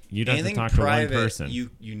 like, you'd have to Anything talk private, to one person. You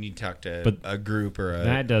need to talk to But a group or a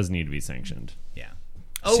that does need to be sanctioned. yeah.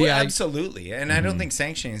 Oh, See, absolutely. And I don't think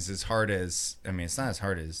sanctioning is as hard as it's not as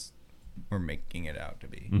hard as we're making it out to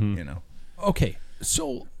be. Okay,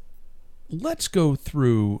 so let's go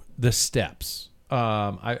through the steps.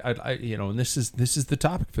 And this is the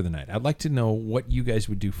topic for the night. I'd like to know what you guys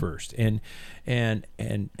would do first. And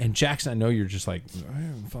Jackson, I know you're just like, I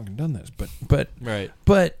haven't fucking done this, but Right.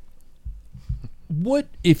 But what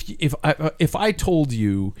if I told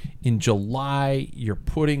you in July you're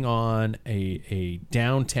putting on a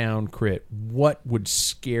downtown crit, what would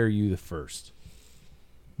scare you the first?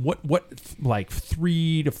 What like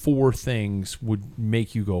 3 to 4 things would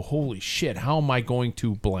make you go, holy shit, how am I going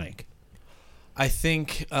to blank? I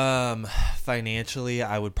think financially,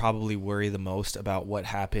 I would probably worry the most about what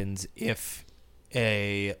happens if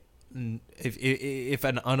an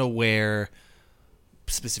unaware,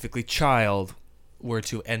 specifically child, were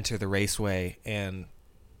to enter the raceway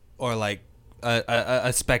or like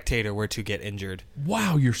a spectator were to get injured.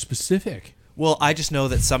 Wow, you're specific. Well, I just know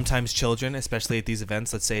that sometimes children, especially at these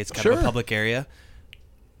events, let's say it's kind of a public area,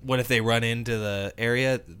 what if they run into the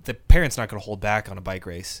area? The parent's not going to hold back on a bike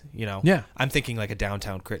race, you know? Yeah. I'm thinking like a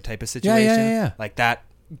downtown crit type of situation. Yeah. Like that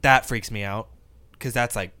freaks me out because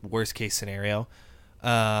that's like worst case scenario.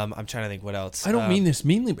 I'm trying to think what else. I don't mean this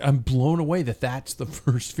meanly, but I'm blown away that that's the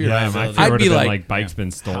first fear. Yeah, my I'd fear would be have been like, bike's been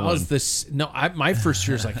stolen. how's this? No, my first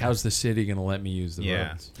fear is like, how's the city going to let me use the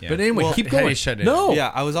roads? yeah. But anyway, Well, keep how do going. you shut it No.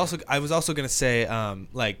 Yeah, I was also going to say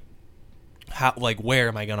like how, like, where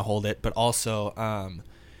am I going to hold it, but also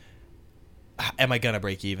am I going to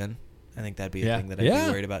break even? I think that'd be a thing that I'd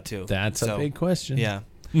be worried about too. That's a big question. Yeah.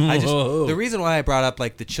 Whoa. The reason why I brought up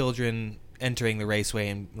like the children entering the raceway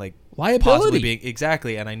and like Liability. possibly being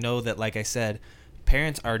exactly, and I know that, like I said,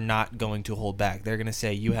 parents are not going to hold back. They're going to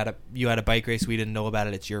say you had a bike race, we didn't know about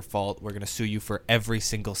it, it's your fault. We're going to sue you for every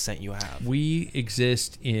single cent you have. We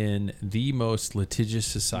exist in the most litigious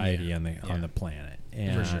society on the planet,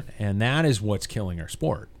 and that is what's killing our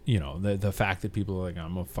sport. You know, the fact that people are like,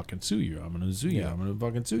 I'm gonna fucking sue you, I'm gonna sue you, I'm gonna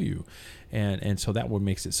fucking sue you, and so that what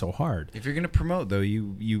makes it so hard. If you're going to promote, though,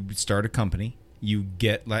 you start a company, you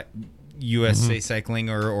get like USA Cycling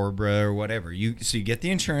or Orbra or whatever. You get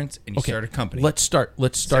the insurance and you start a company. Let's start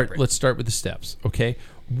with the steps. Okay,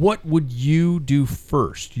 what would you do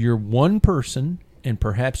first? You're one person, and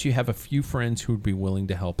perhaps you have a few friends who would be willing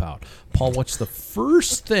to help out. Paul, what's the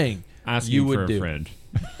first thing Asking you would for a do? friend.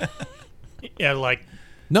 Yeah, like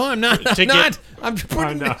No, I'm not. I'm To not. get- I'm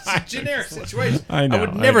putting this in a generic situation. I know. I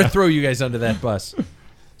would never throw you guys under that bus.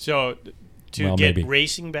 so to Well, get maybe.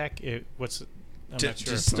 racing back. I'm not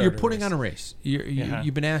sure. just You're putting on a race. Yeah.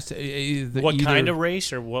 You've been asked. What kind of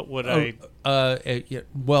race, or what would I?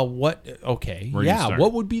 Well, what? Okay. Where do you start?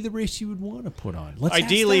 What would be the race you would want to put on? Let's ask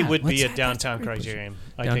Ideally, that. would be Let's a ask- downtown that's a great question. criterium.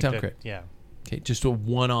 I Downtown think that, crit. yeah, Okay, just a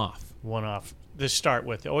one-off. one off. To start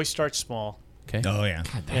with, always start small. Okay. Oh yeah,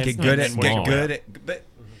 that's get not good even at get small. good at but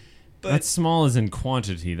That's small as in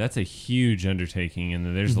quantity. That's a huge undertaking,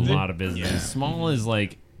 and there's a lot of business. Yeah. Small is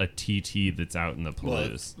like a TT that's out in the well,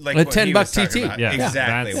 Palouse. like A what he $10 was talking TT. about. Yeah.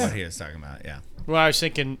 Exactly That's- what he was talking about. Yeah. Well, I was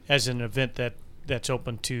thinking as an event that's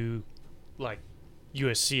open to like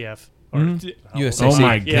USCF or how old USAC. is Oh he?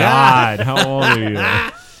 my Yeah. God! How old are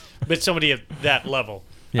you? But somebody at that level.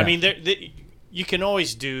 Yeah. I mean, you can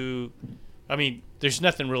always do. I mean, there's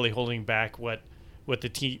nothing really holding back what the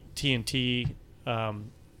TNT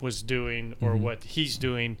was doing or what he's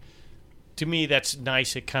doing. To me, that's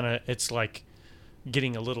nice. It's like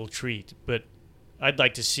getting a little treat. But I'd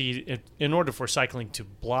like to see it, in order for cycling to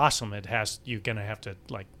blossom, you're gonna have to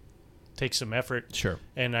like take some effort. Sure.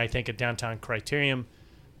 And I think a downtown criterium,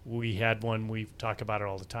 we had one. We talk about it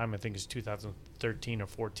all the time. I think it's 2013 or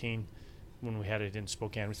 14 when we had it in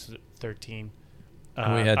Spokane. It was 13. we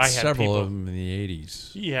had I several people- of them in the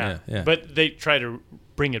 80s. Yeah, Yeah. but they try to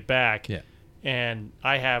bring it back. Yeah. And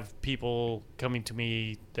I have people coming to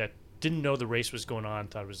me that didn't know the race was going on,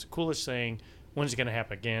 thought it was the coolest thing. When's it going to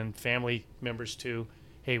happen again? Family members too.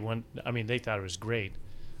 Hey, they thought it was great.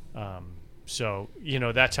 So,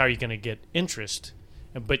 that's how you're going to get interest.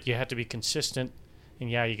 But you have to be consistent. And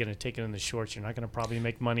yeah, you're going to take it in the shorts. You're not going to probably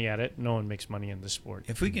make money at it. No one makes money in the sport.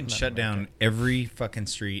 If we can Not shut in down America. every fucking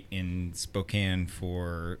street in Spokane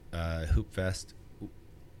for Hoop Fest,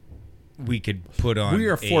 we could put on. We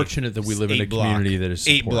are fortunate that we live in a community that is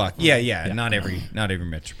 8 supportive. block. Yeah. Not every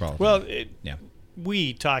metropolitan. Well, yeah.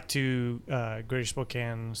 we talked to Greater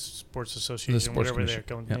Spokane Sports Association, Sports whatever they're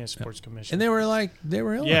Commission. going, Yep, Sports Commission. And they were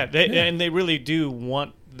ill. Yeah, and they really do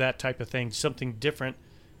want that type of thing, something different,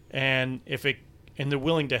 and they're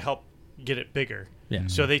willing to help get it bigger. Yeah.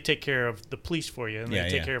 So they take care of the police for you, and Yeah, they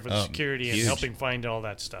take yeah. care of the Oh, security and huge. helping find all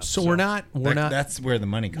that stuff. So we're not. That's where the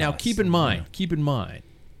money comes. Now, keep in mind,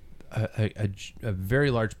 a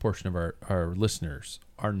very large portion of our listeners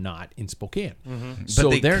are not in Spokane. but So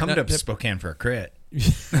they they're come not- to Spokane for a crit.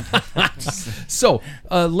 So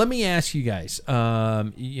let me ask you guys.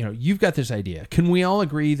 You've got this idea. Can we all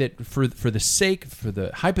agree that for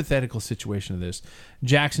the hypothetical situation of this,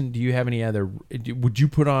 Jackson, do you have any other? Would you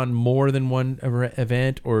put on more than one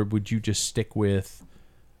event, or would you just stick with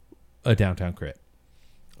a downtown crit?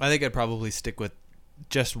 I think I'd probably stick with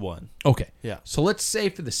just one. Okay. Yeah. So let's say,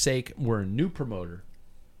 for the sake, we're a new promoter.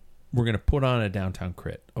 We're going to put on a downtown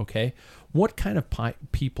crit. Okay. What kind of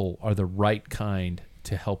people are the right kind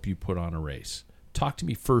to help you put on a race? talk to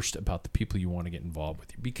me first about the people you want to get involved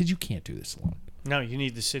with you, because you can't do this alone. No, you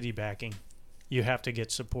need the city backing. You have to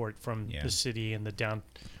get support from Yeah. the city and the down.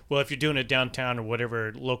 Well, if you're doing it downtown or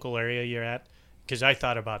whatever local area you're at, because I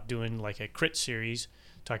thought about doing like a crit series,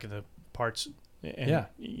 talking to parts. And, Yeah.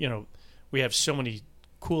 you know, we have so many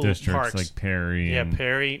cool Districts parks. like Perry. Yeah, and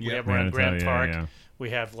Perry. We Yep. have around Grant Manitoba, Park. yeah. We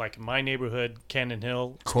have like my neighborhood, Cannon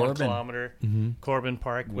Hill, it's Corbin. 1 kilometer. Corbin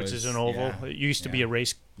Park, which is Was- an oval. yeah, It used to be yeah. a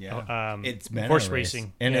race. Yeah. It's been horse a race.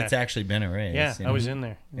 racing, and yeah. it's actually been a race. Yeah, you I know? was in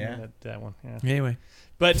there. Yeah. that one. Yeah. Anyway,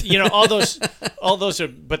 But you know, all those are.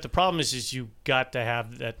 But the problem is you got to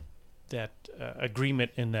have that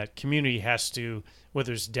agreement, and that community has to,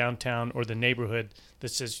 whether it's downtown or the neighborhood, that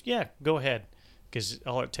says, yeah, go ahead, because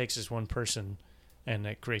all it takes is one person, and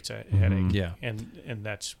it creates a headache. Yeah. and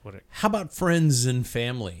that's what it. how about friends and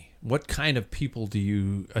family? What kind of people do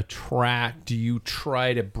you attract? Do you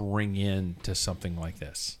try to bring in to something like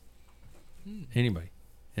this? Anybody?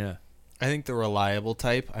 Yeah. I think the reliable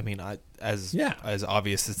type. I mean, as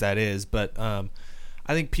obvious as that is, but I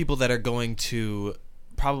think people that are going to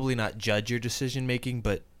probably not judge your decision making,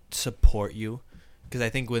 but support you. Because I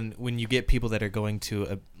think when you get people that are going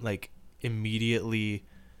to like immediately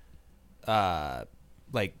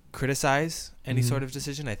like criticize any sort of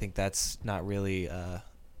decision, I think that's not really a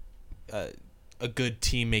good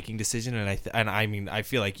team making decision. And I mean, I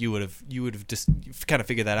feel like you would have just kind of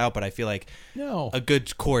figured that out, but I feel like a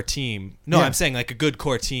good core team. No, Yeah. I'm saying like a good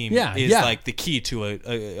core team is like the key to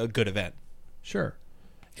a good event. Sure.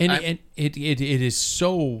 And it is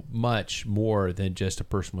so much more than just a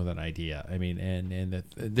person with an idea. I mean, and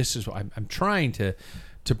this is I'm trying to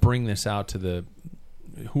bring this out to the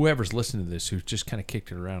whoever's listening to this who's just kind of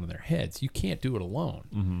kicked it around in their heads. You can't do it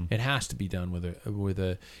alone. It has to be done with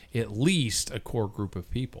a at least a core group of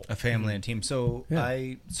people, A family and team. So Yeah.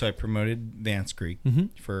 I promoted Vance Creek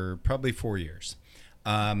for probably 4 years.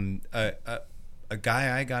 A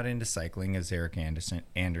guy I got into cycling is Eric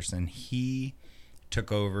Anderson. He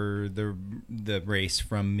took over the race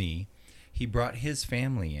from me. He brought his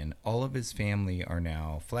family in. All of his family are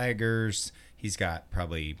now flaggers. He's got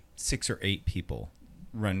probably 6 or 8 people.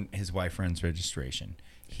 His wife runs registration.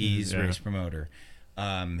 He's race promoter.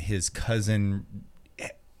 His cousin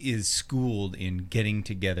is schooled in getting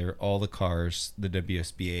together all the cars, the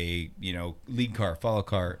WSBA, lead car, follow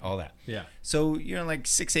car, all that. Yeah. So, like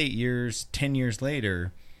 6, 8 years, 10 years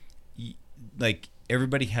later, like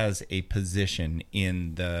everybody has a position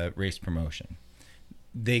in the race promotion.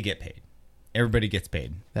 They get paid. Everybody gets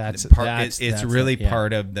paid. That's really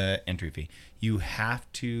part of the entry fee. You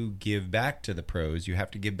have to give back to the pros. You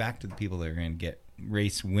have to give back to the people that are going to get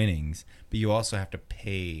race winnings, but you also have to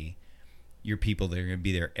pay your people that are going to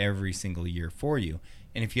be there every single year for you.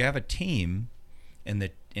 And if you have a team, and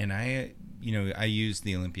I used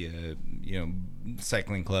the Olympia,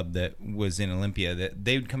 cycling club that was in Olympia, that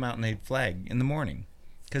they would come out and they'd flag in the morning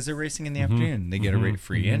because they're racing in the afternoon. They get a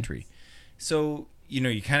free entry. So,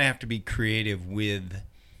 you kind of have to be creative with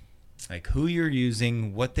like who you're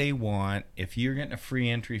using, what they want. If you're getting a free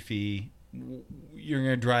entry fee, you're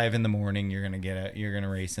going to drive in the morning, you're going to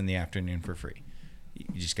race in the afternoon for free.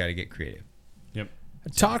 You just got to get creative. Yep.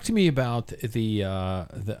 Talk to me about the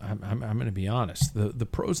I'm going to be honest, the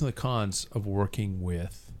pros and the cons of working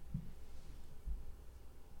with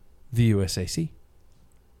the USAC,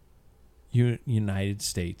 United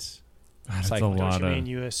States. That's a Cycling. lot Don't you of.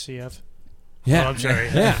 mean USCF? Yeah, Oh, I'm sorry.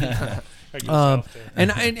 Yeah. I get off there.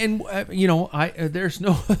 and there's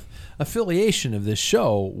no affiliation of this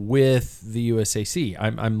show with the USAC.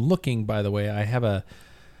 I'm looking, by the way. I have a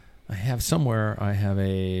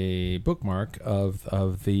bookmark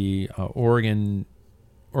of the Oregon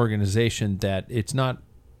organization that it's not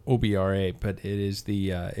OBRA, but it is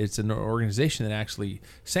it's an organization that actually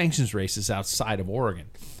sanctions races outside of Oregon,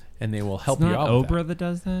 and they will help It's you not out. with Oprah that. that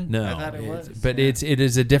does that? No, I thought it was, but yeah. it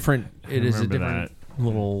is a different remember that.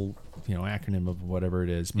 little acronym of whatever it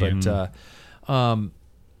is. Yeah. But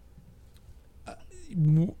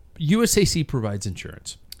USAC provides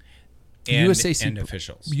insurance. And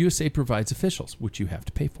officials. USA provides officials, which you have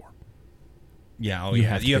to pay for. Yeah, You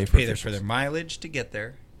have to you pay have to for pay for officials. their mileage to get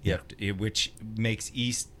there. Yeah. Which makes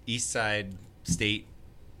East Side State,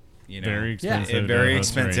 Very expensive. very to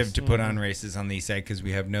host a expensive race. to put on races on the East Side because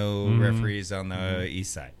we have no referees on the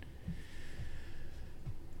East Side.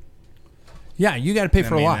 Yeah, you got to pay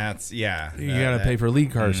for a lot. That's You got to pay for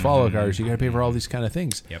lead cars, follow cars. You got to pay for all these kind of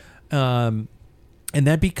things. Yep. And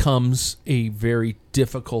that becomes a very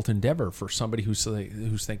difficult endeavor for somebody who's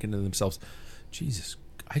thinking to themselves, Jesus,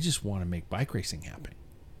 I just want to make bike racing happen.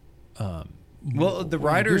 Well, the what are you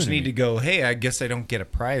riders doing to need me? to go, hey, I guess I don't get a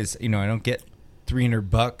prize. I don't get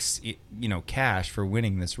 $300, you know, cash for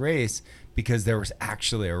winning this race because there was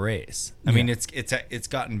actually a race. I mean, it's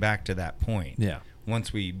gotten back to that point. Yeah.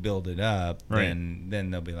 Once we build it up, Right.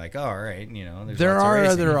 then they'll be like, oh, all right, you know, There lots of are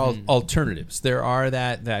racing. other alternatives. There are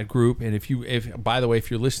that group, and if by the way,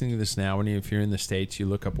 if you're listening to this now, and if you're in the States, you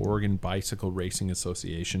look up Oregon Bicycle Racing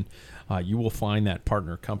Association, you will find that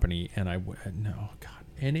partner company. And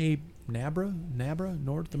NABRA,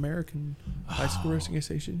 North American Bicycle Racing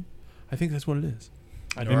Association. I think that's what it is.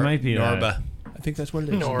 It might be Norba. I think that's what it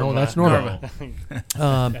is. No, Norma. that's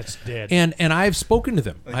Norba. That's dead. And I've spoken to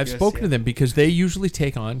them. I've yes, spoken yeah. to them because they usually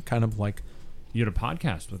take on kind of like You had a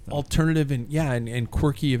podcast with them. alternative and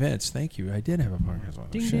quirky events. Thank you. I did have a podcast. With them.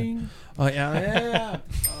 Ding Shit. ding. Yeah.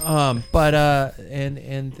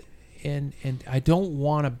 And I don't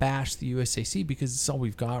want to bash the USAC because it's all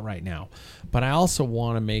we've got right now. But I also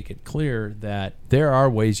want to make it clear that there are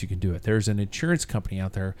ways you can do it. There's an insurance company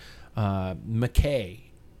out there, McKay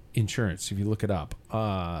Insurance. If you look it up,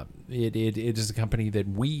 it is a company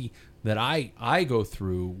that I go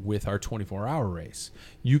through with our 24-hour race.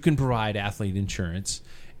 You can provide athlete insurance,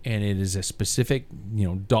 and it is a specific,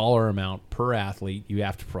 dollar amount per athlete. You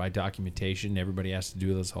have to provide documentation. Everybody has to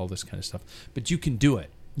do all this kind of stuff. But you can do it.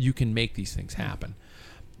 You can make these things happen.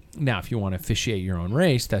 Now, if you want to officiate your own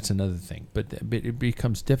race, that's another thing. But it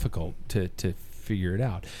becomes difficult to figure it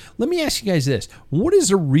out. Let me ask you guys this. What is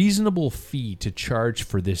a reasonable fee to charge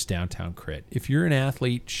for this downtown crit? If you're an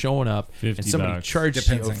athlete showing up and somebody $50. charges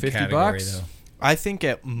Depends you on $50, category, though. I think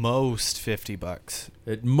at most $50.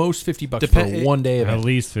 at most $50 Depend- for a one day At event.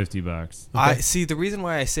 least $50. I see. The reason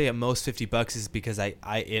why I say at most $50 is because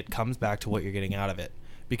it comes back to what you're getting out of it.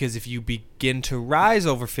 Because if you begin to rise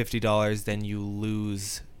over $50, then you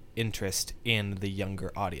lose interest in the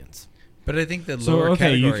younger audience. But I think the So lower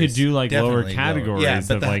okay, you categories could do like lower definitely categories Yeah,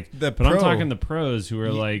 but of like, the but I'm pro, talking the pros who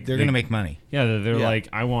are like they're gonna make money. Yeah, they're Yeah. like,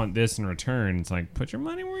 I want this in return. It's like, put your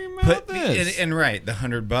money where your mouth is. And right, the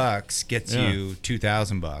 $100 gets Yeah. you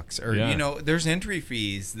 $2,000, or Yeah. there's entry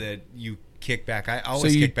fees that you kick back. I So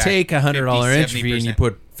always you kick back take a $100 entry fee and you 50%.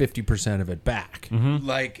 put 50% of it back.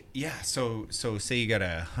 like So say you got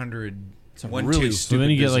a 100 a 1-2. really So then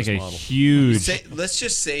you get like a business model. huge. Let's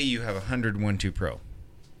just say you have a 100 1-2 pro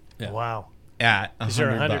Yeah. Wow. at Is there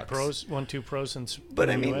 100 $100 pros, 1-2 pros in But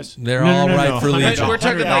the I mean- US? They're No, all no, no, rightfully no. in charge. We're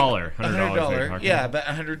talking $100. like $100. Yeah, but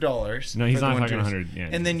 $100. No, he's for the not talking 1-2s. 100, yeah.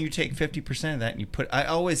 And then you take 50% of that and you put. I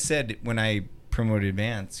always said when I promoted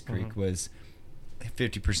Advance Creek Mm-hmm. was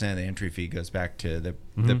 50% of the entry fee goes back to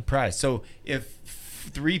the prize. So if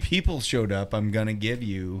 3 people showed up, I'm gonna give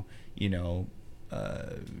you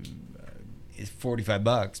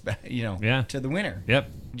 $45 back, Yeah. to the winner.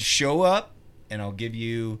 Yep. Show up and I'll give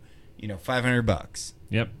you $500.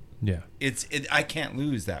 Yep. Yeah. I can't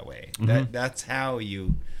lose that way. Mm-hmm. That's how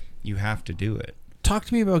you have to do it. Talk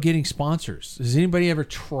to me about getting sponsors. Has anybody ever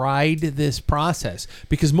tried this process?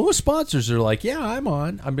 Because most sponsors are like, yeah, I'm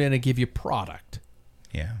going to give you product.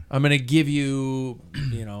 Yeah. I'm going to give you,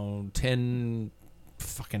 10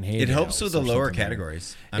 fucking hay It helps bales with the or lower something like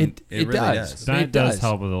categories. It It really does. does. That It does does.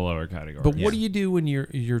 help with the lower category. But what do you do when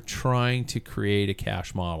you're trying to create a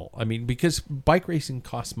cash model? I mean, because bike racing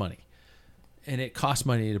costs money, and it costs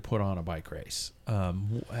money to put on a bike race.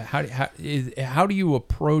 How do you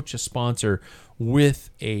approach a sponsor with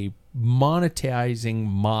a monetizing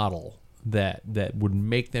model that would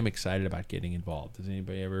make them excited about getting involved? Does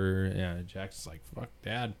anybody ever? Yeah, Jack's like, fuck,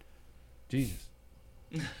 Dad, Jesus.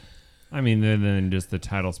 I mean, than just the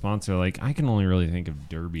title sponsor. Like, I can only really think of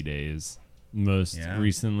Derby Days most Yeah.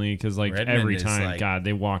 recently because, like, Redmond every is time, like- God,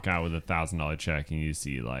 they walk out with $1,000 check and you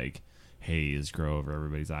see like haze grow over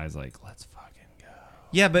everybody's eyes. Like, let's fucking go.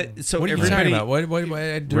 Yeah, but so What are you everybody, talking about? What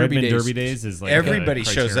Derby Redmond Days? Derby Days is like everybody a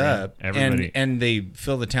shows criterion. up Everybody. and they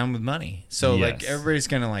fill the town with money. So like Yes. everybody's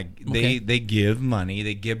gonna like Okay. they give money,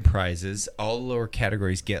 they give prizes. All lower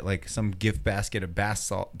categories get like some gift basket of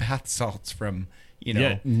bath salts from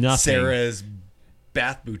Yeah, nothing. Sarah's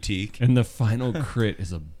bath boutique, And the final crit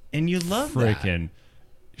is a and you love that. freaking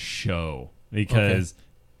show because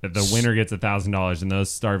the winner gets $1,000 and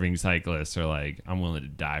those starving cyclists are like, I'm willing to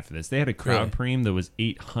die for this. They had a crowd preem that was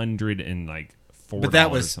 $804. But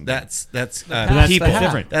that was something. that's that's people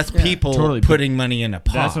different. That's people Totally. putting money in a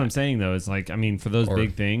pot. That's what I'm saying though. It's like, I mean, for those Or-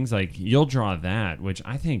 big things, like you'll draw that, which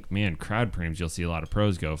I think, man, crowd preems you'll see a lot of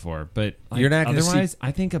pros go for. But like, You're not gonna otherwise, see-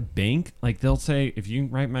 I think a bank, like they'll say, if you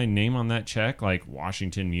write my name on that check, like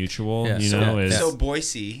Washington Mutual, Yeah, is So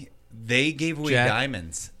Boise, they gave away Jack-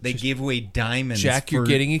 diamonds. They gave away diamonds. Jack, you're for-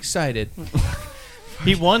 getting excited.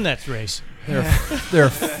 He won that race. There are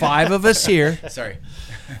 5 of us here. Sorry.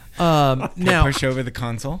 Now Push over the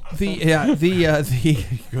console. the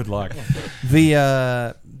good luck.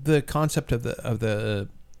 The concept of the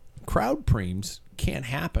crowd preems can't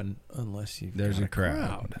happen unless you There's a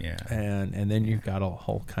crowd. Yeah. and then you've got a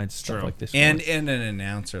whole kinds of stuff like this. And an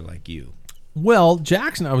announcer like you. Well,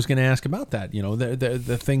 Jackson, I was going to ask about that. You know,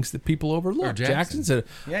 the things that people overlook. Or Jackson. Jackson's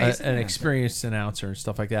He's an experienced announcer and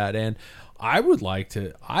stuff like that. And I would like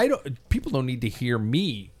to. People don't need to hear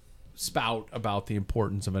me spout about the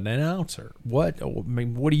importance of an announcer. What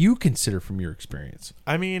do you consider from your experience?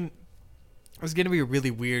 I mean, it was going to be a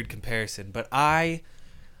really weird comparison, but I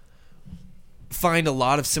find a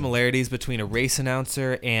lot of similarities between a race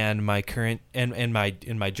announcer and my current and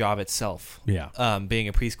my job itself. Yeah. Being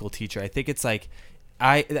a preschool teacher, I think it's like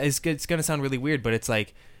it's going to sound really weird, but it's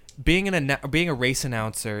like being a race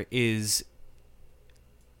announcer is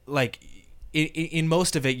like in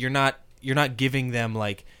most of it you're not giving them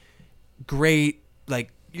like great,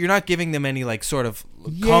 like you're not giving them any like sort of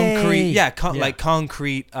concrete like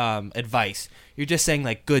concrete advice. You're just saying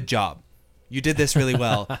like, good job, you did this really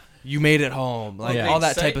well. You made it home, like all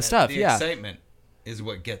that type of stuff. The excitement is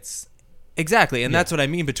what gets exactly, and that's what I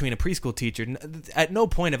mean between a preschool teacher. At no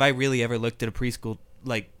point have I really ever looked at a preschool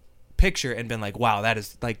like picture and been like, wow,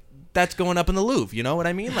 that's going up in the Louvre. You know what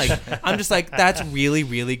I mean? Like I'm just like, that's really,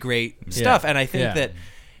 really great stuff. And I think that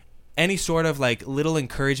any sort of like little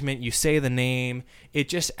encouragement, you say the name, it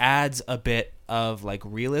just adds a bit of like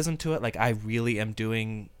realism to it. Like I really am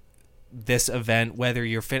doing this event, whether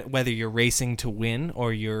you're racing to win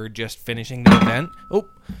or you're just finishing the event. Oh,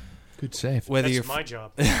 good save. Whether That's you're my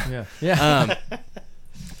job.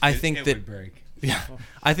 I think it that would break.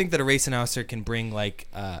 I think that a race announcer can bring like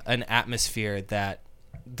an atmosphere that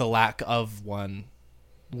the lack of one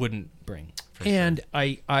wouldn't bring. And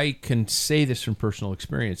I can say this from personal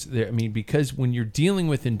experience. Because when you're dealing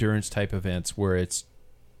with endurance type events where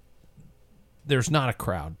there's not a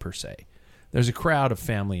crowd per se. There's a crowd of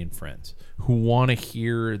family and friends who want to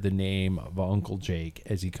hear the name of Uncle Jake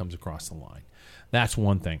as he comes across the line. That's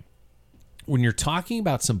one thing. When you're talking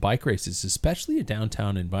about some bike races, especially a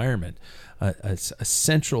downtown environment, a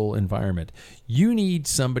central environment, you need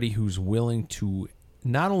somebody who's willing to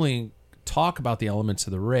not only talk about the elements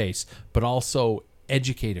of the race, but also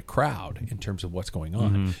educate a crowd in terms of what's going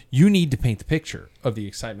on. Mm-hmm. You need to paint the picture of the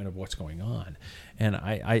excitement of what's going on. And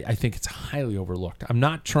I think it's highly overlooked. I'm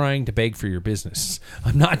not trying to beg for your business.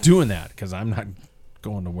 I'm not doing that because I'm not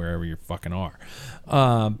going to wherever you fucking are.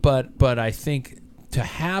 But I think to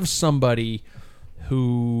have somebody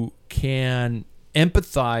who can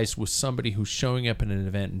empathize with somebody who's showing up at an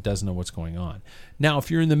event and doesn't know what's going on. Now,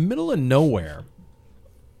 if you're in the middle of nowhere,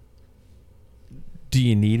 do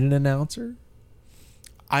you need an announcer?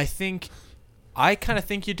 I kind of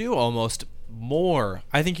think you do almost more.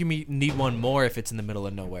 I think you need one more if it's in the middle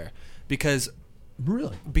of nowhere, because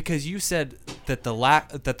you said that the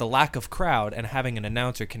lack of crowd and having an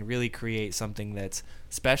announcer can really create something that's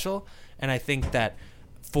special. And I think that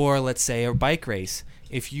for, let's say, a bike race,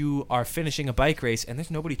 if you are finishing a bike race and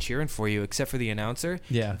there's nobody cheering for you except for the announcer,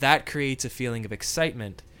 that creates a feeling of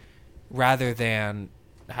excitement rather than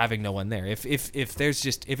having no one there. If it's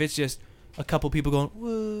just a couple people going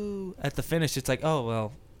woo at the finish, it's like, oh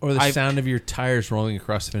well. Or the sound of your tires rolling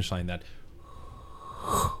across the finish line. That.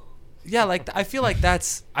 Yeah, like I feel like that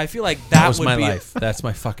was would my be life. That's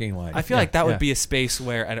my fucking life. I feel like that would be a space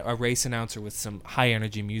where a race announcer with some high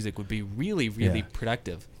energy music would be really, really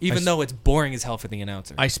productive, even though it's boring as hell for the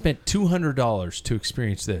announcer. I spent $200 to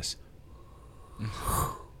experience this.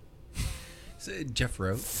 Jeff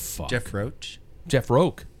Roach. Fuck. Jeff Roach. Jeff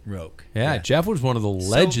Roach. Yeah, Jeff was one of the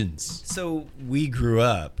legends. So we grew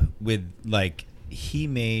up with, like, he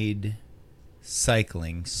made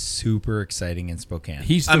cycling super exciting in Spokane.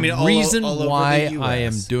 He's the reason all why over the US. I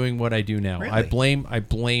am doing what I do now. Really? I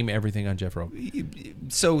blame everything on Jeff Roach.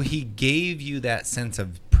 So he gave you that sense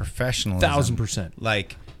of professionalism. 1,000%.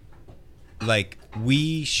 Like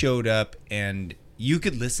we showed up and you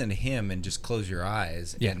could listen to him and just close your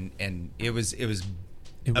eyes. Yeah. And it was It was a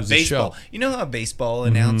a baseball. show. You know how a baseball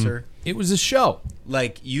announcer, It was a show.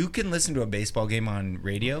 like, you can listen to a baseball game on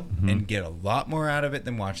radio and get a lot more out of it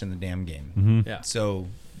than watching the damn game. Yeah. So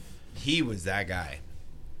he was that guy.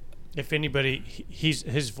 If anybody,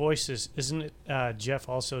 his voice isn't it? Jeff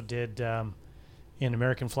also did in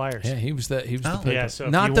American Flyers. Yeah, he was the play-by-play. Yeah, so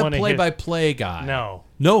if not you the wanna play-by-play guy.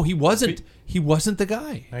 No, he wasn't. He wasn't the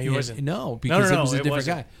guy. No, he wasn't. No, because No, it was a it different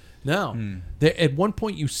wasn't. guy. No, at one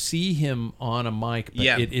point you see him on a mic, but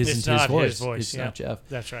it isn't It's not his his voice. It's Yeah. not Jeff.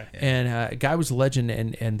 That's right. And a guy was a legend,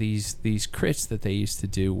 and these crits that they used to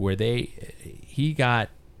do, where he got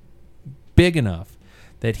big enough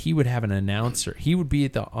that he would have an announcer. He would be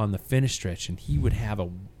on the finish stretch, and he would have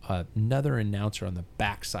another announcer on the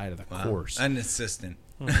backside of the course. An assistant.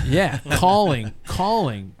 Yeah,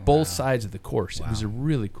 calling both sides of the course. It was a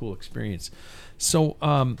really cool experience. So,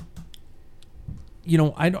 I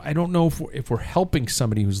don't know if we're helping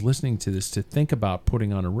somebody who's listening to this to think about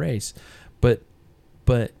putting on a race, but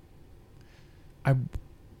I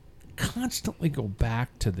constantly go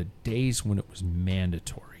back to the days when it was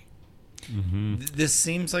mandatory. This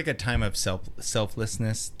seems like a time of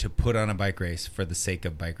selflessness to put on a bike race for the sake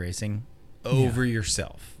of bike racing over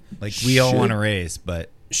yourself. Like, we all want to race, but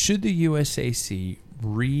should the USAC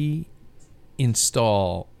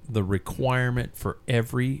reinstall the requirement for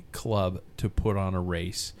every club to put on a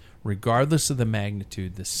race, regardless of the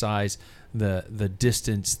magnitude, the size, the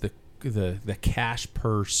distance, the cash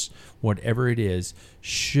purse, whatever it is?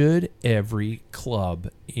 Should every club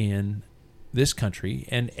in this country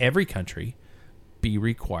and every country be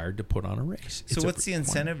required to put on a race? So what's the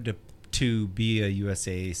incentive to be a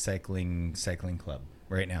USA cycling club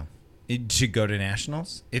right now? To go to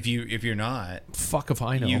nationals? If you're not, fuck if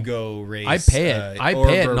I know. You go race. I pay it,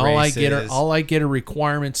 and all races. I get are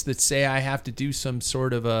requirements that say I have to do some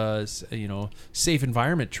sort of a safe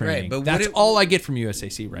environment training. Right, but that's all I get from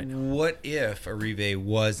USAC right now. What if Arrive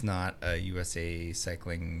was not a USA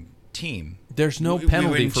cycling team? There's no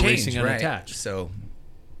penalty for change, racing unattached. Right. So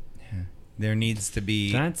there needs to be.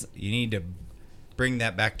 You need to bring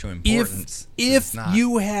that back to importance. If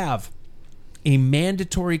you have a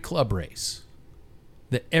mandatory club race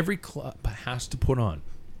that every club has to put on,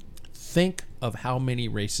 think of how many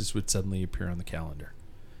races would suddenly appear on the calendar.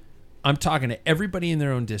 I'm talking to everybody in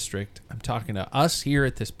their own district. I'm talking to us here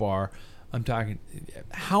at this bar. I'm talking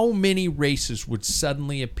how many races would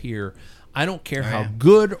suddenly appear. I don't care how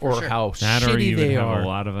good or how that shitty or you they would have are. a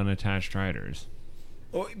lot of unattached riders.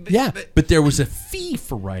 But there was a fee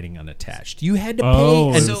for riding unattached. You had to pay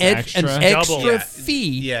an extra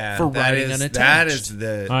fee for riding unattached. That is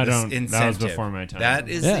the incentive. That was before my time. That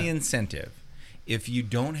is the incentive. If you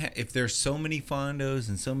don't if there's so many fondos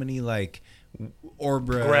and so many like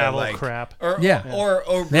Orbra gravel crap, or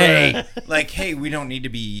Orbra, like, hey, we don't need to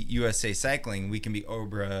be USA Cycling. We can be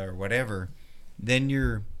Orbra or whatever. Then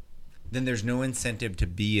there's no incentive to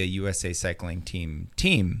be a USA Cycling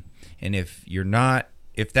team. And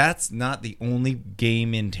if that's not the only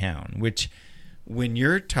game in town, which when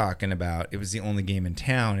you're talking about it was the only game in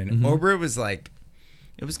town, and Orbra was like,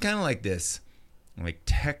 it was kind of like this like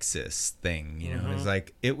Texas thing, it was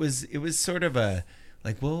like it was sort of a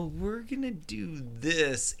like, well, we're gonna do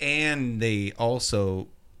this, and they also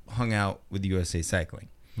hung out with USA Cycling.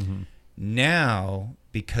 Now,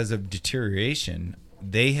 because of deterioration,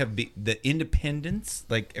 they have the independents,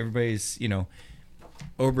 like everybody's,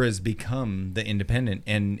 Orbra has become the independent,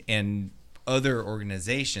 and other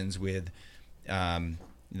organizations with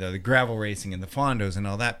the gravel racing and the fondos and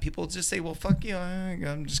all that, people just say, well, fuck you,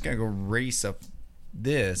 I'm just gonna go race up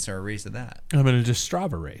this or a race of that. I'm gonna just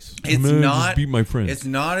Strava race. It's not just beat my friends. It's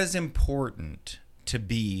not as important to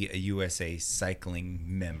be a USA Cycling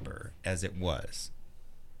member as it was.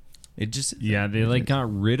 It just they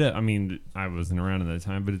got rid of. I mean, I wasn't around at that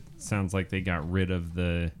time, but it sounds like they got rid of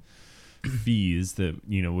the fees that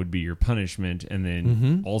would be your punishment, and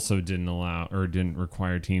then also didn't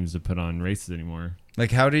require teams to put on races anymore.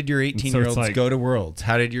 Like, how did your 18-year-olds go to Worlds?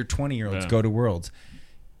 How did your 20-year-olds go to Worlds?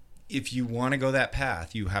 If you want to go that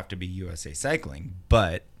path, you have to be USA Cycling.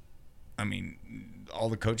 But I mean, all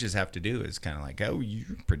the coaches have to do is kind of like, oh,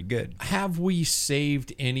 you're pretty good. Have we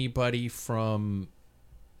saved anybody from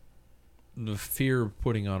the fear of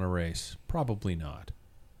putting on a race? Probably not.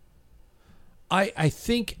 I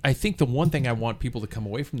think the one thing I want people to come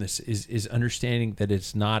away from this is understanding that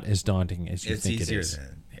it's not as daunting as you think it is.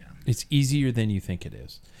 It's easier than you think it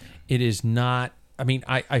is. It is not. I mean,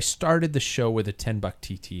 I started the show with a $10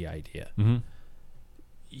 TT idea.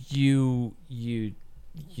 You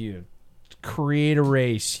create a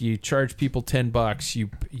race. You charge people $10.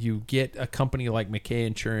 You get a company like McKay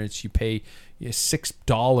Insurance. You pay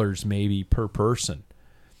 $6 maybe per person.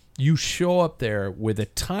 You show up there with a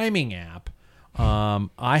timing app.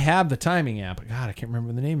 I have the timing app. God, I can't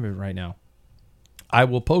remember the name of it right now. I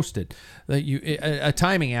will post it. A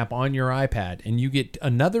timing app on your iPad, and you get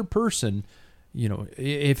another person.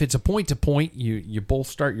 If it's a point to point, you both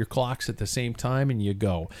start your clocks at the same time and you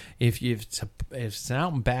go. If it's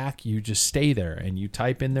out and back, you just stay there and you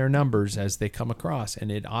type in their numbers as they come across, and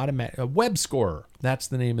it a web scorer. That's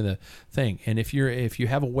the name of the thing. And if you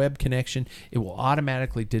have a web connection, it will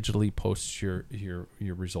automatically digitally post your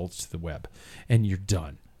results to the web, and you're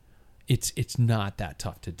done. It's not that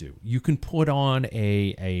tough to do. You can put on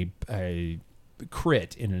a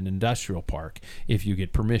crit in an industrial park if you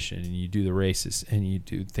get permission and you do the races and you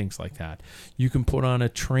do things like that. You can put on a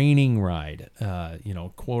training ride,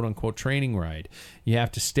 quote unquote training ride. You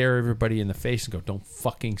have to stare everybody in the face and go, "Don't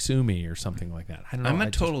fucking sue me," or something like that. I don't know. I'm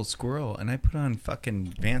a total squirrel, and I put on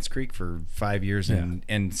fucking Vance Creek for 5 years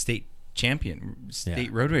and state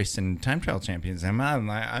road race and time trial champions.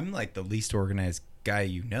 I'm like the least organized guy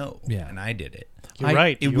and I did it. You're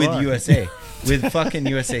right. USA with fucking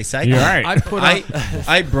USA Cycling. You're right.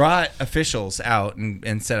 I brought officials out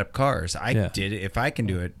and set up cars. I did it. If I can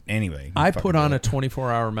do it anyway. I put on a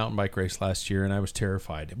 24-hour mountain bike race last year, and I was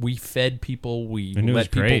terrified. We fed people. We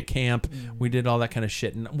let people camp. We did all that kind of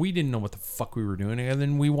shit, and we didn't know what the fuck we were doing. And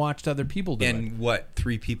then we watched other people do it. And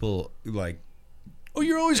 3 people like. Oh,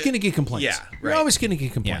 you're always going to get complaints. Yeah, right. You're always going to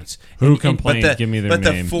get complaints. Yeah. Who complained? Give me their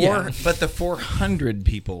name. But the 400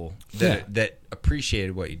 people that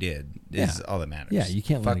appreciated what you did is all that matters. Yeah, you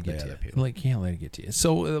can't let it get to you. You can't let it get to you.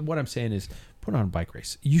 So what I'm saying is, put on a bike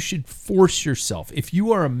race. You should force yourself. If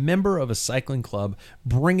you are a member of a cycling club,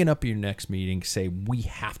 bring it up at your next meeting. Say, we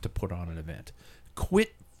have to put on an event.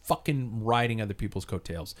 Quit fucking riding other people's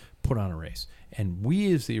coattails. Put on a race. And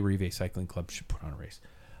we as the Arrive Cycling Club should put on a race.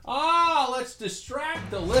 Let's distract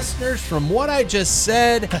the listeners from what I just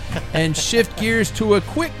said and shift gears to a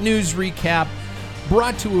quick news recap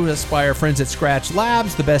brought to us by our friends at Scratch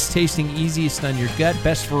Labs, the best tasting, easiest on your gut,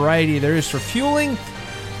 best variety there is for fueling.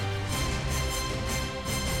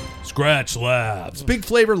 Scratch Labs. Big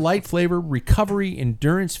flavor, light flavor, recovery,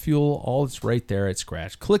 endurance fuel, all is right there at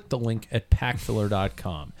Scratch. Click the link at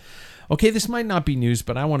packfiller.com. Okay, this might not be news,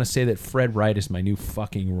 but I want to say that Fred Wright is my new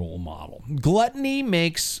fucking role model. Gluttony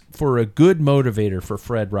makes for a good motivator for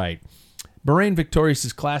Fred Wright. Bahrain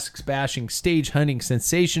Victorious' classics bashing, stage hunting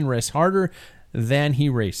sensation rests harder than he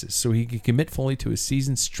races, so he can commit fully to his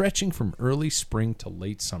season, stretching from early spring to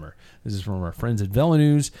late summer. This is from our friends at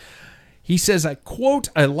VeloNews. He says, I quote,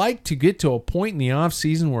 I like to get to a point in the off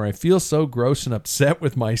season where I feel so gross and upset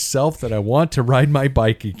with myself that I want to ride my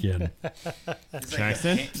bike again.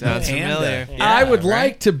 Jackson? Sounds familiar. I would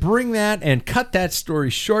like to bring that and cut that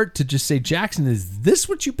story short to just say, Jackson, is this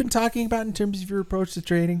what you've been talking about in terms of your approach to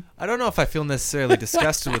training? I don't know if I feel necessarily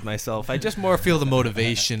disgusted with myself. I just more feel the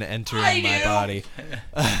motivation entering my body.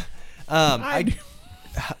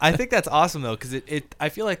 I think that's awesome though, because I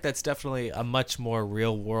feel like that's definitely a much more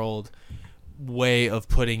real world way of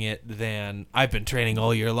putting it than I've been training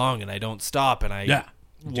all year long and I don't stop and I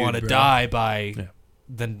want to die by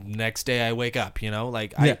the next day I wake up.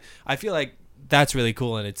 I feel like that's really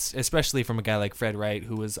cool, and it's especially from a guy like Fred Wright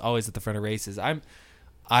who was always at the front of races.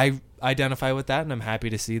 I identify with that, and I'm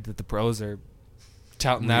happy to see that the pros are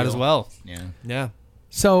touting that as well. Yeah.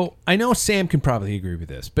 So I know Sam can probably agree with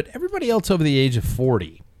this, but everybody else over the age of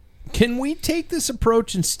 40, can we take this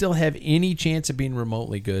approach and still have any chance of being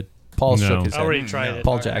remotely good? Paul shook his head. I already tried it.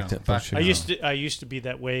 Paul jacked it. I used to be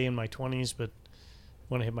that way in my 20s, but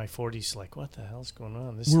when I hit my 40s, like, what the hell's going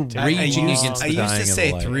on? This We're is raging long. against I the used dying to of say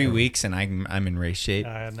the light. 3 weeks, and I'm in race shape.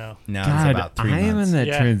 No. No, it's God, about 3 I am months. in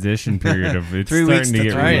that transition period of it's 3 weeks starting to to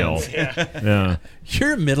get 3 real. months. Yeah.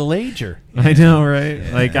 You're a middle-ager. I know, right?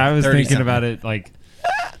 Like, I was 30 thinking something. about it, like,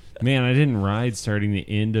 man, I didn't ride starting the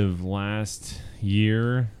end of last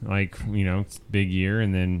year, like, it's a big year,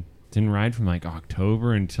 and then didn't ride from, like,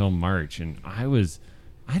 October until March, and I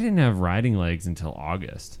didn't have riding legs until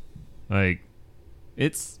August. Like,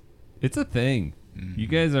 it's a thing. Mm-hmm. You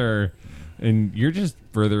guys are, and you're just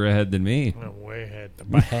further ahead than me. I'm way ahead.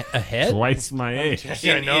 Ahead? Twice my age.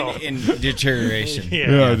 Yeah, I know. In deterioration.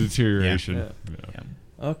 Yeah. Deterioration. Yeah.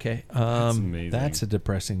 Okay. That's amazing. That's a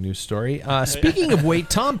depressing news story. Speaking of weight,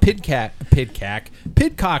 Tom Pidcock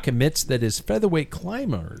admits that his featherweight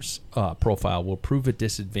climbers profile will prove a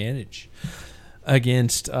disadvantage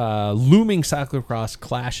against looming cyclocross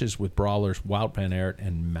clashes with brawlers Wout van Aert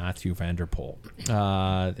and Mathieu van der Poel.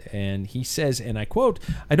 And he says, and I quote,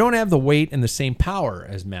 I don't have the weight and the same power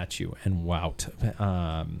as Mathieu and Wout.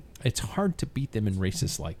 It's hard to beat them in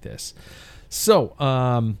races like this. So,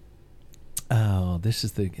 I'm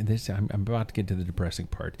about to get to the depressing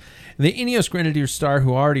part. The Ineos Grenadier star,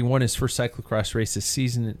 who already won his first cyclocross race this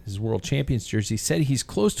season in his World Champions jersey, said he's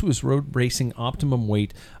close to his road racing optimum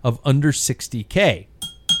weight of under 60K.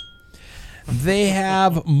 They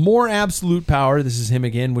have more absolute power. This is him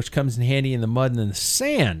again, which comes in handy in the mud and in the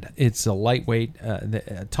sand. It's a lightweight.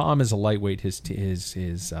 Tom is a lightweight. His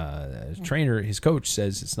trainer, his coach,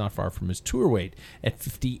 says it's not far from his tour weight at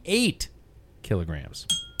 58 kilograms.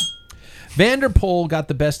 Vanderpool got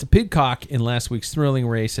the best of Pidcock in last week's thrilling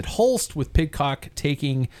race at Hulst, with Pidcock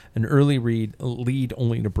taking an early lead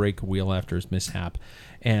only to break a wheel after his mishap.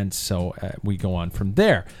 And so we go on from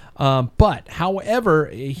there. But, however,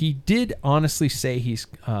 he did honestly say he's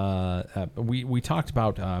we talked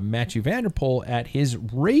about Matthew Vanderpool at his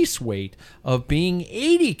race weight of being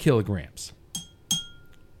 80 kilograms.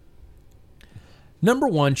 Number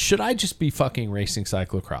one, should I just be fucking racing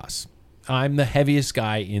cyclocross? I'm the heaviest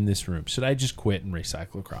guy in this room. Should I just quit and race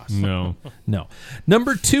cyclocross? No. No.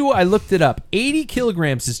 Number two, I looked it up. 80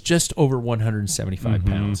 kilograms is just over 175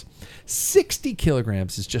 pounds. 60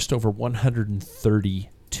 kilograms is just over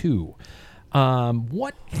 132.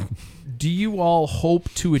 What do you all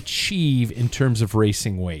hope to achieve in terms of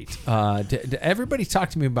racing weight? Everybody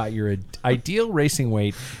talk to me about your ideal racing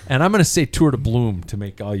weight, and I'm going to say Tour de Bloom to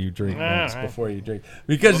make all you drink once before you drink,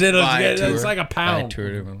 because it's like a pound.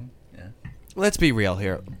 Let's be real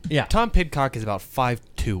here. Yeah. Tom Pidcock is about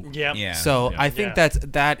 5'2". Yep. Yeah. So I think Yeah.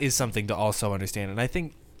 that is something to also understand, and I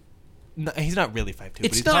think he's not really 5'2". but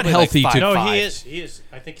It's he's not probably healthy like to- 5'5". No, he is. He is.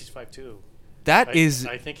 I think he's 5'2". That is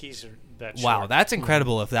I think he's that. wow. Short. That's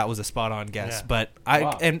incredible if that was a spot on guess. Yeah. But I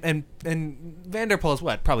Wow. and Vanderpool is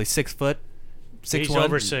what, probably 6 foot, 6'1". He's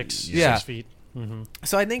over 6 Yeah. feet.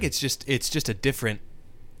 So I think it's just a different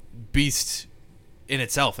beast in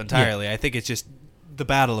itself entirely. I think it's just the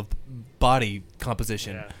battle of body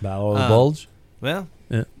composition. Yeah. Battle of the Bulge? Well,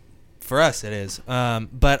 Yeah. for us it is.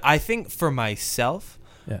 But I think for myself,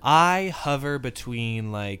 Yeah. I hover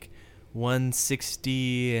between like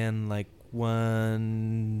 160 and like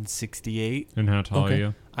 168. And how tall Okay. are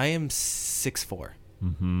you? I am 6'4".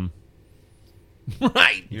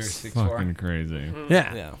 Right. You're 6'4". Fucking crazy.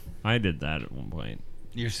 Yeah. Yeah. I did that at one point.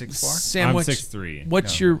 You're 6'4". Sam, I'm what's 6'3".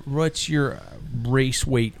 What's your race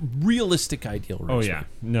weight? Realistic ideal race Oh weight? yeah,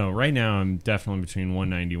 no. Right now I'm definitely between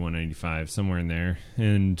 190, 195, somewhere in there.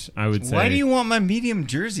 And I would say, Why do you want my medium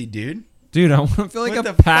jersey, dude? dude? I want to feel like What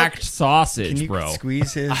a the packed fuck? sausage, Can you bro.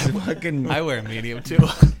 squeeze his fucking I wear a medium too.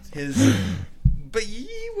 his? But he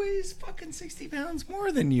weighs fucking 60 pounds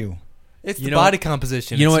more than you. It's You the know body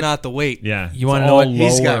composition. you know it's what? not the weight. Yeah, You wanna it's know what? all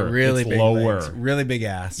He's got lower. really It's big lower. legs, really big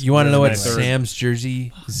ass. You want to know what Third. Sam's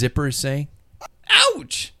jersey zipper is saying?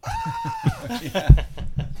 Ouch!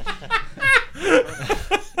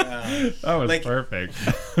 That was Like- perfect.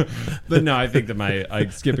 But no, I think that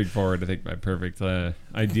skipping forward, I think my perfect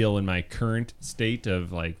ideal in my current state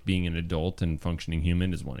of like being an adult and functioning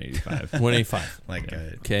human is 185. 185. Like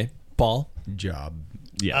a Okay. Ball. job.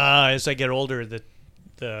 Yeah, As I get older, the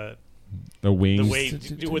the the wings. weight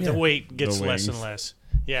with the weight gets The less and wings. less.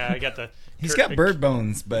 Yeah, I got the. He's got bird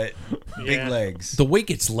bones, but big Yeah. legs. The weight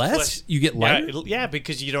gets less. Less- You get lighter. Yeah,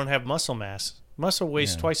 because you don't have muscle mass. Muscle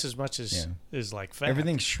weighs Yeah. twice as much as Yeah. is like fat.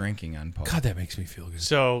 Everything's shrinking on Paul. God, that makes me feel good.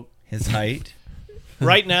 So His height.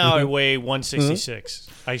 right now I weigh 166.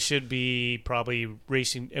 I should be probably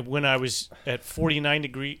racing when I was at 49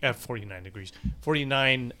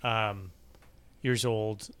 years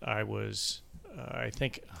old. I was I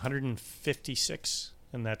think 156,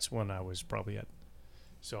 and that's when I was probably at.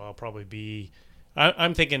 So I'll probably be.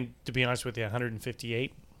 I'm thinking, to be honest with you,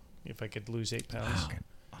 158 if I could lose 8 pounds.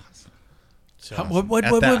 Awesome. So What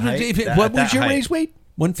At that height- what at was that your height. race weight?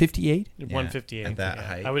 158. 158 At that yeah.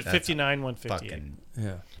 height, I was that's 59, 158. Fucking.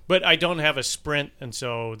 Yeah. But I don't have a sprint, and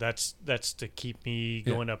so that's to keep me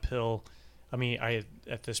going uphill. I mean,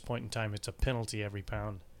 at this point in time, it's a penalty every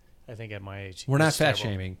pound. I think at my age, We're not It's fat terrible.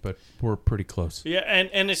 shaming, but we're pretty close. Yeah,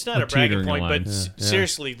 and it's not We're a bragging teetering point, a but line. Yeah.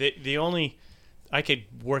 seriously, the only I could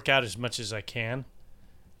work out as much as I can,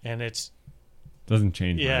 and it's Doesn't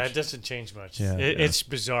change yeah, much. it doesn't change much. Yeah. It's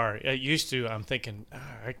bizarre. It used to. I'm thinking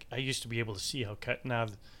I used to be able to see how cut now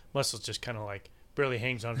the muscles just kind of like barely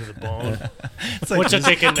hangs onto the bone. It's like, Once I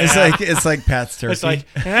take a nap, it's like Pat's turkey. it's like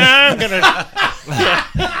I'm gonna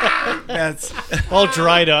That's all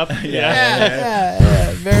dried up.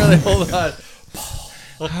 Yeah. Barely. Hold on.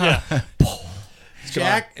 Yeah.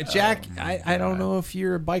 Jack, I don't know if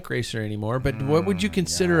you're a bike racer anymore, but what would you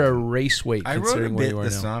consider a race weight? I rode a considering where bit you are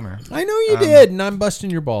this now? summer. I know you did, and I'm busting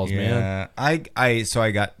your balls, man. Yeah,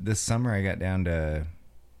 I got this summer. I got down to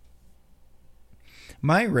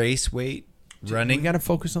my race weight running We got to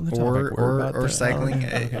focus on the topic. or We're about or to- cycling.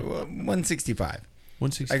 okay. 165.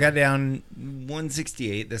 160. I got down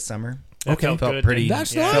 168 this summer. That Okay. felt Felt good. pretty-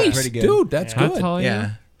 That's Yeah. Felt nice, pretty good. dude. That's Yeah. good. How tall are you?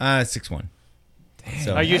 Yeah, 6'1".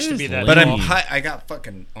 So, I used to That be is that. but I'm lean. high, I got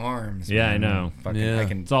fucking arms. Yeah, man. I know. Fucking, Yeah. I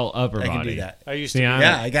can. It's all upper I body. can do that. I used See, to. I'm-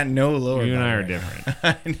 Yeah, I got no lower. You and I are body. different.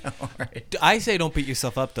 I know, right? I say don't beat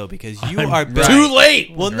yourself up though, because you are right. Too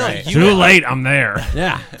late. Well, no, Right. you Too late. I'm there.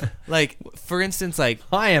 Yeah, like for instance, like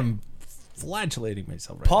I am flagellating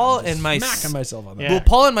myself. Right Paul now. I'm and my smacking myself on the Yeah. Well,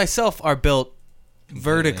 Paul and myself are built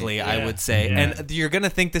vertically, I Yeah. would say, Yeah. and you're gonna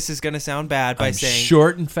think this is gonna sound bad by I'm saying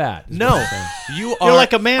short and fat. is what no. I'm saying. You are You're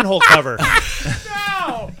like a manhole cover.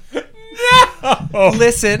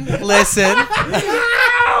 listen.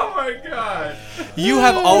 Oh my god. You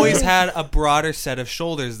have always had a broader set of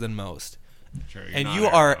shoulders than most, Sure, you're and not you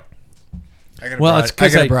Arrow. are. I got a Well, broad, it's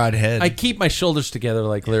because I got a broad head. I keep my shoulders together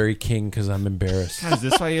like Larry King because I'm embarrassed. God, is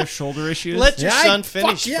this why you have shoulder issues? Let your Yeah, son fuck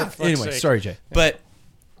finish. yeah. for fuck's Anyway, sake. sorry, Jay. But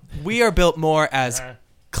we are built more as Uh-huh.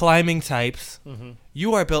 climbing types.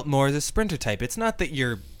 You are built more as a sprinter type. It's not that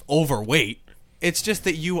you're overweight. It's just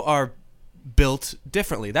that you are built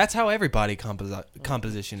differently. That's how every body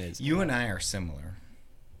composition is. you and I are similar.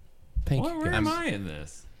 Thank What, you. where guys. am I in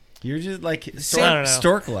this? You're just like I don't know.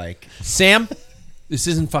 stork-like. Sam, this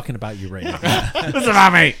isn't fucking about you right now. It's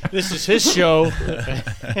about me. This is his show.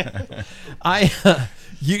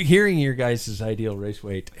 You hearing your guys' ideal race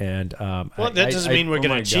weight, and Well, that doesn't mean we're oh going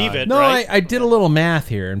to my achieve God. it, No, right? I did a little math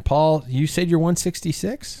here, and Paul, you said you're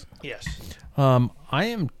 166. Yes. I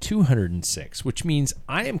am 206, which means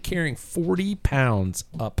I am carrying 40 pounds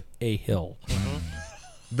up a hill.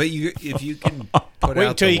 But if you can put Wait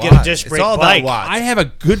out until the you get a watts. disc It's brake all bike. about watts. I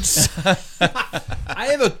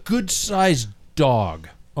have a good sized dog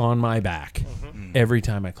on my back every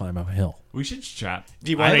time I climb up a hill. We should chat.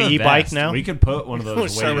 Do you I want have an a e-bike vest. now? We could put one of We'll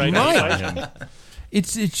those start weighted riding vests an on him.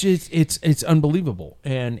 It's unbelievable,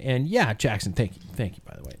 and yeah, Jackson, thank you,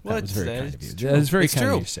 by the way. Well, That was very kind of it's you. true. That was very It's kind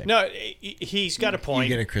true. of you to say. No, he's got a point.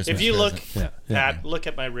 get a Christmas if you look present. Yeah. look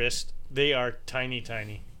at my wrist, they are tiny.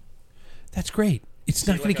 That's great. It's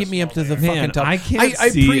not like going to a get me up to small the man. fucking top. I can't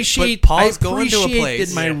see it, appreciate. but Paul's I going to a appreciate place.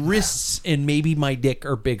 that my Yeah. wrists and maybe my dick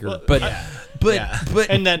are bigger, Well, but Yeah.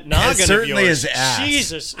 And that noggin certainly of yours, his ass.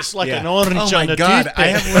 Jesus, it's like Yeah. an orange oh my on the god! toothpick.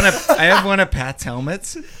 I have one of Pat's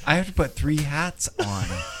helmets. I have to put 3 hats on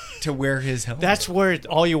to wear his helmet. That's where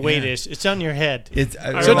all your weight Yeah. is. It's on your head. it's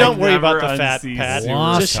So don't worry Never about the fat, unsee Pat. sewer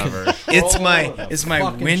Lost cover. it's my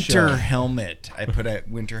fucking winter show. helmet. I put a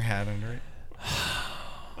winter hat under it.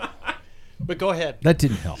 But go ahead. that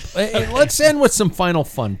didn't help. Let's end with some final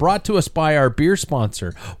fun. Brought to us by our beer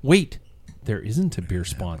sponsor. Wait. There isn't a beer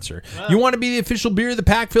sponsor. You want to be the official beer of the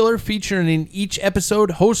Pack Filler, featuring in each episode,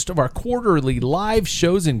 host of our quarterly live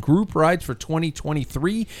shows and group rides for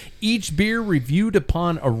 2023. Each beer reviewed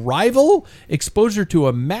upon arrival, exposure to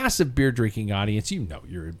a massive beer drinking audience. You know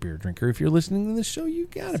you're a beer drinker. If you're listening to this show, you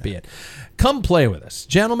gotta be it. Come play with us.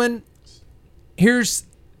 Gentlemen, here's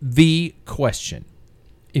the question.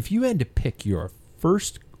 If you had to pick your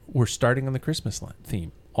first, we're starting on the Christmas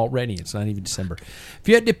theme. Already, it's not even December. If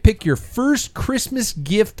you had to pick your first Christmas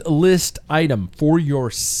gift list item for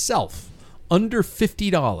yourself under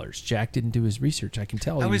 $50, Jack didn't do his research. I can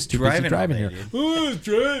tell. I He was too busy driving driving all here. day, dude. Oh, I was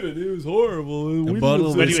driving. It was horrible.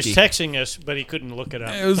 bottle of But he was whiskey. texting us, but he couldn't look it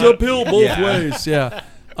up. It was uphill both Yeah. ways. Yeah.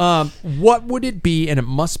 What would it be? And it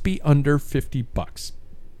must be under $50.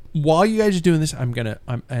 While you guys are doing this, I'm gonna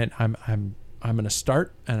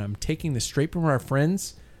start, and I'm taking this straight from our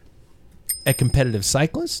friends at Competitive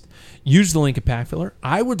Cyclist. Use the link at Pack Filler.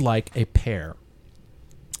 I would like a pair.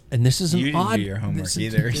 And this is an You didn't odd. do your homework this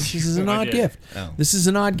either. This is an I odd did. gift. Oh. This is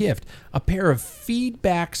an odd gift. A pair of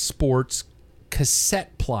Feedback Sports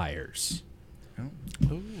cassette pliers.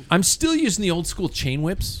 I'm still using the old school chain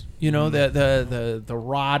whips. You know, the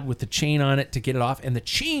rod with the chain on it to get it off, and the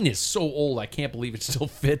chain is so old I can't believe it still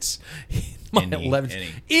fits my 11s.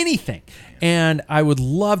 Anything. And I would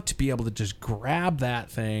love to be able to just grab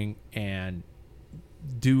that thing and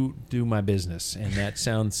do my business. And that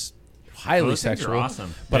sounds highly Those things are sexual.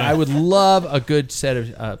 awesome. But Yeah. I would love a good set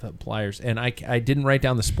of pliers. And I didn't write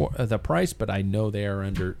down the price, but I know they are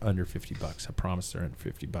under $50. I promise they're under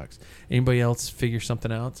 $50. Anybody else figure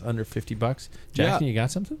something out? It's under $50. Jackson, you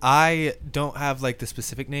got something? I don't have like the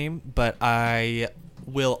specific name, but I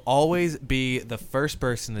will always be the first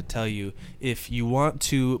person to tell you if you want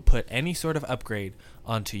to put any sort of upgrade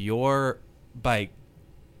onto your bike,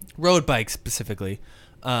 road bike specifically.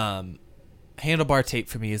 Handlebar tape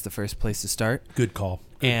for me is the first place to start. Good call.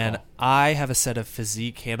 And I have a set of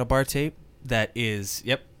Physique handlebar tape that is,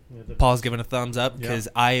 yep. Paul's giving a thumbs up because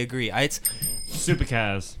I agree. It's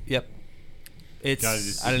Supercaz. yep. It's Gotta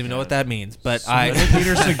do I don't even know what that means, but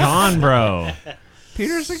Peter Sagan, bro.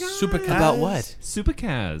 Peter Sagan. Supercaz. About what?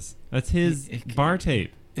 Supercaz. That's his bar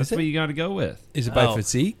tape. That's it? what you got to go with. Is it by Oh.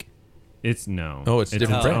 Physique? It's no. Oh, it's a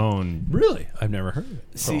different its brand. own. Really? I've never heard of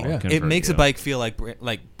it. See, Oh, okay. it makes a Yeah. bike feel like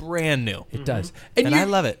brand new. It does. And you- I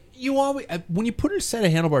love it. You always when you put a set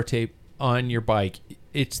of handlebar tape on your bike,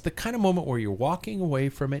 it's the kind of moment where you're walking away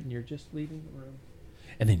from it and you're just leaving the room,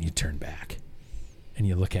 and then you turn back, and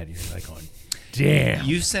you look at it, you're like going, damn.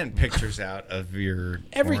 You sent pictures out of your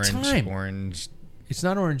Every orange, time. Orange. It's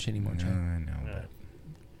not orange anymore, No, Jack. I know. Yeah.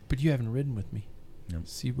 But you haven't ridden with me. Nope.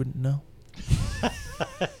 So you wouldn't know.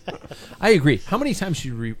 I agree. How many times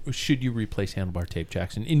should you replace handlebar tape,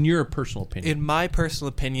 Jackson, in your personal opinion? In my personal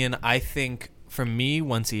opinion, I think for me,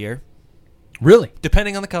 once a year, Really?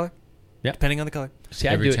 depending on the color. Yeah. Depending on the color. See,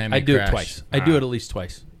 Every I do time it. I you do it crash. twice. I do it at least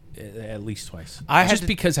twice. At least twice. I had just to-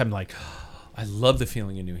 because I'm like, I love the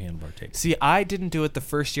feeling of new handlebar tape. See, I didn't do it the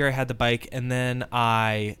first year I had the bike, and then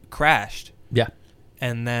I crashed, Yeah.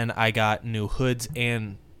 and then I got new hoods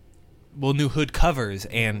and, new hood covers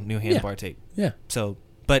and new handlebar tape. Yeah. So,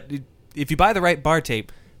 but if you buy the right bar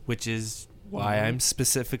tape, which is why I'm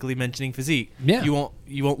specifically mentioning Physique, Yeah. you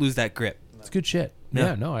won't lose that grip. It's good shit. Yeah.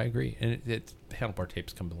 Yeah, no, I agree. And handlebar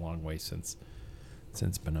tape's come a long way since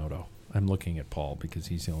Bonotto. I'm looking at Paul because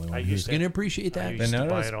he's the only one who's used going to to- appreciate I that. used to buy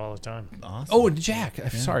Bonotto's- it all the time. Awesome. Oh, and Jack. I'm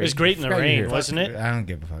sorry. It was great in the Forgot you're rain, here. wasn't it? I don't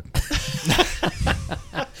give a fuck.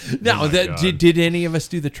 No, did any of us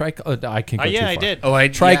do the tricolor? I can go too Yeah, I far. did. Oh, I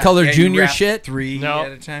Tricolor you junior wrapped shit? 3 No.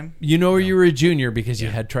 at a time. You know you were a junior because you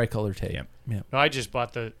had tricolor tape. Yep. Yeah. No, I just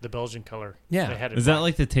bought the Belgian color. Yeah. They had it Is that black.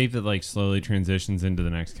 like the tape that like slowly transitions into the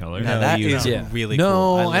next color? Now that you is don't. really No,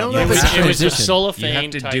 cool. I don't love know It if that. was, it's it was a transition. cellophane You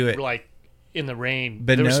have to type, do it. like in the rain.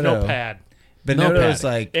 There was no Bonotto. pad. Bonotto's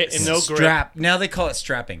padding. like And no grip. strap. Now they call it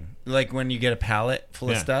strapping. Like when you get a pallet full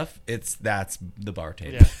of Yeah. stuff, that's the bar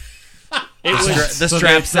tape. Yeah. It was. The So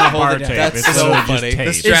straps it's that not hold bar it down. tape. That's It's so literally just funny. tape.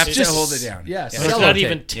 The straps It's that just- hold it down. Yeah, It's cello not tape.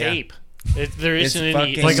 even tape. There It's isn't any.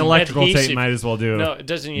 fucking- It's Like electrical tape adhesive. might as well do. No, it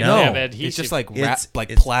doesn't even No. have adhesive. It's just like It's- like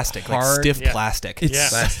it's plastic, like hard. stiff Yeah. plastic. It's Yeah.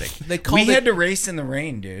 Plastic. They called We it, had to race in the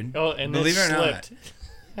rain, dude. Oh, and believe it it or slipped.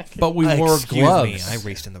 not. but we wore Excuse gloves. me, I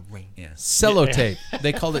raced in the rain. Yes. Cello Yeah. tape.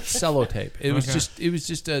 They called it cello tape. It was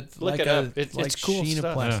just a Look like it a up. It's like cool sheen stuff.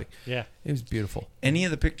 of plastic. Yeah. It was beautiful. Any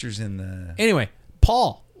of the pictures in the Anyway,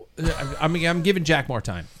 Paul. I'm giving Jack more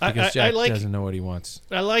time I- because I Jack like- doesn't know what he wants.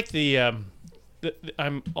 I like the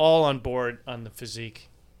I'm all on board on the Physique.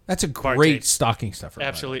 That's a Bar great tape. stocking stuffer.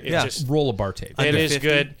 Absolutely. Yeah. It just Roll of bar tape. it Under is 50,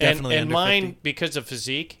 good. And, definitely and under mine 50. because of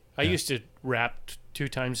Physique, I used to wrap 2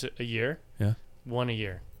 times a year, Yeah. 1 a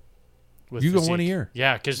year. With You go 1 a Physique. year?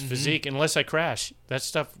 Yeah, because Physique, unless I crash, that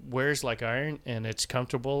stuff wears like iron and it's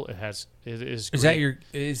comfortable. It is. Is great. that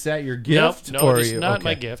your No, gift? no, or it's you- not okay.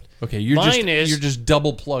 my gift. Okay, you're Mine is- you're just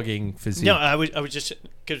double plugging Physique. No, I was just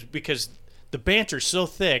because the banter's so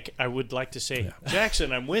thick. I would like to say,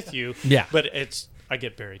 Jackson, I'm with you. Yeah. but I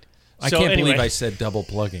get buried. I So can't anyway, believe I said double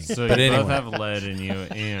plugging. So but you anyway, both have lead in you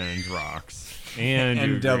and rocks and you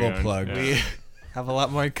agree double on- plug. yeah. We have a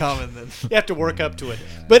lot more in common than. you have to work up to it.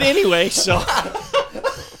 But anyway, so.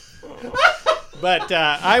 But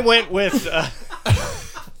I went with.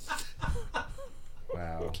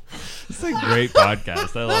 wow. It's a great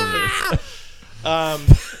podcast. I love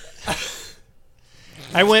this.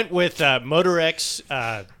 I went with Motorex,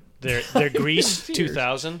 their Grease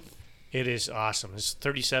 2000. It is awesome. It's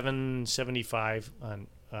 $37.75 on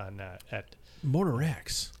at Motor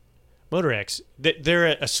X. Motorex. They're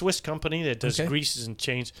a Swiss company that does Okay. greases and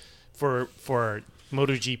chains for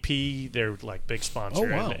MotoGP. They're like big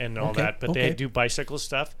sponsor Oh, wow. and all Okay, that. But okay. they do bicycle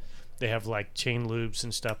stuff. They have like chain lubes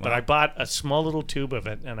and stuff. But I bought a small little tube of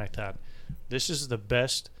it, and I thought, this is the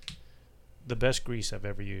best grease I've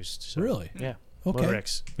ever used. So, Really? Yeah. Okay.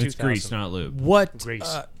 Motorex. It's 2000. grease, not lube. What?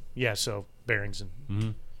 Grease. Yeah. So bearings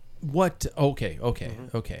and What? Okay.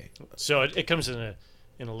 so it comes in a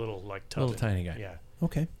little like tub. Little tiny guy. Yeah.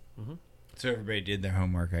 Okay. So everybody did their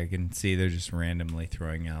homework. I can see they're just randomly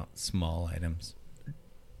throwing out small items.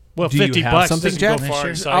 Well, Do $50 you have something, doesn't Jack? go far in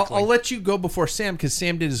I'll cycling. let you go before Sam because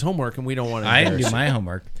Sam did his homework and we don't want to. I didn't do my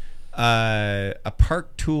homework. A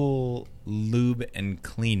Park Tool lube and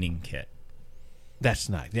cleaning kit. That's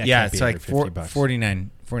not. That Yeah, can't be it's under like 50 bucks.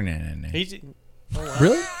 $49.99. He's,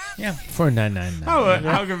 Really? Yeah. For $9.99.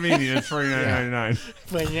 How convenient. It's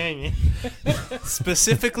 $49.99.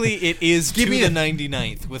 Specifically, it is Give to me the a-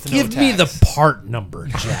 99th with no Give tax. me the part number,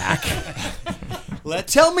 Jack.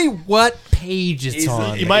 Tell me what page it's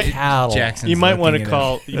on. You might- Catalog. Jackson's you might want to looking it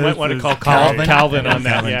call. up. You might want to call Calvin? Calvin on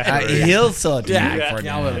that. Yeah. He'll sell it to Yeah, you yeah, for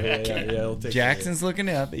yeah, Jackson's looking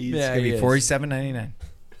it up. It's Yeah, gonna he be is. $47.99.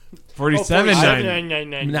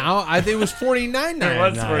 $47.99. Now I think it was $49.99. It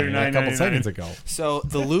was a couple $49.99. seconds ago. So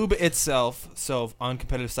the lube itself, so on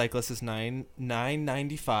competitive cyclists is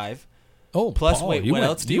 $9.95. Oh, Plus, Paul, wait, you what went-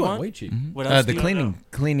 else do you went want? way cheap. What else? The do you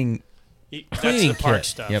want? cleaning. That's Cleaning the park kit.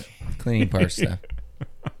 stuff. Yep. Cleaning part stuff.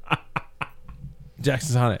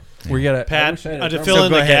 Jackson's on it. We got Pat, to to fill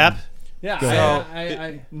in go the ahead. gap, Yeah, Go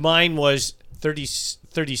I mine was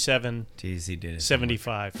 37.75. Jeez, he did it.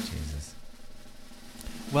 Jesus.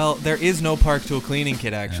 Well, there is no Park Tool cleaning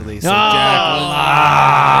kit actually. So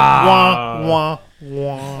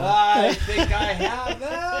I think I have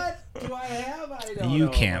that. Do I have? I don't You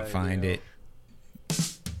know. can't find it.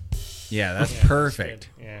 Yeah, that's perfect.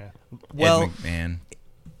 Yeah. Well, Ed McMahon.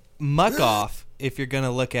 Muck Off, if you're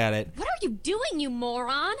gonna look at it, What are you doing, you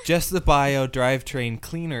moron? just the bio drivetrain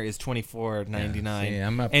cleaner is $24.99. See,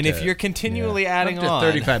 I'm up and if to- you're continually adding Up to on,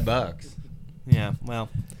 $35. Yeah, well,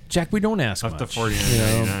 Jack, we don't ask Up to much.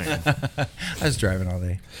 $49.99. I was driving all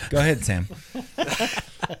day. Go ahead, Sam.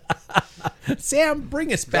 Sam,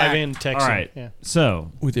 bring us Drive back. in, text All him. right. Yeah.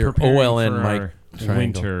 So With your preparing OLN for mic our triangle.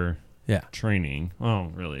 winter Yeah. training.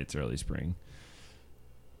 Well, really, it's early spring.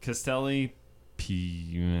 Castelli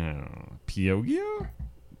Pioggia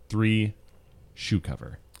 3 shoe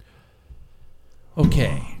cover.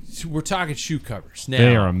 Okay, so we're talking shoe covers now.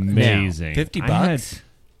 They are amazing. $50? I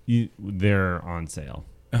had- they're on sale.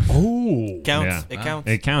 Oh, counts. Yeah. It counts.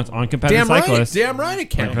 It counts on competitive damn right! cyclists. Damn right it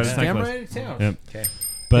counts. Competitive Damn cyclists. right it counts. Yep. Okay.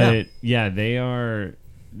 But yeah,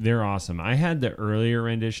 they're awesome. I had the earlier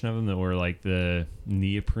rendition of them that were like the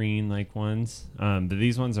neoprene like ones. But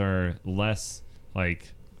these ones are less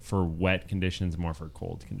like for wet conditions, more for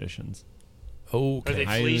cold conditions. Okay. Are they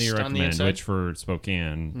Highly fleeced on the recommend. inside? Which for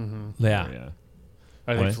Spokane Yeah. area.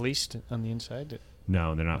 Are they What? fleeced on the inside?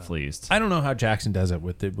 No, they're not fleeced. I don't know how Jackson does it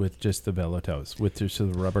with just the Velotos, with just the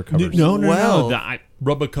rubber covers. Well,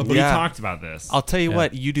 rubber covers. We Yeah. talked about this. I'll tell you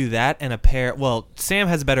what, you do that and a pair. Well, Sam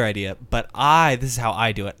has a better idea, but this is how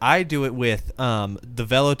I do it. I do it with the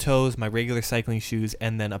Velotos, my regular cycling shoes,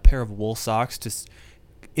 and then a pair of wool socks to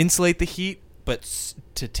insulate the heat, but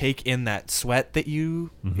to take in that sweat that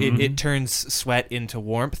it turns sweat into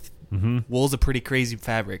warmth. Mm-hmm. Wool's a pretty crazy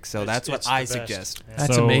fabric, so that's what it's I the best. suggest. Yeah.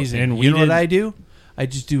 That's So, amazing. and we You know what did- I do? I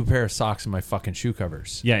just do a pair of socks and my fucking shoe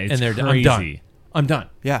covers. Yeah, it's and they're crazy. I'm done.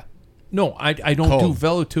 Yeah. No, I don't Cold. do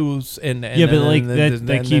Velotos and Yeah, but like then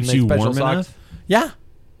that keeps make you special warm socks. enough. Yeah.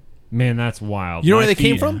 Man, that's wild. You know My where they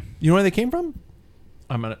came feet- from? You know where they came from?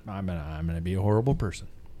 I'm gonna be a horrible person.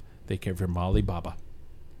 They came from Alibaba.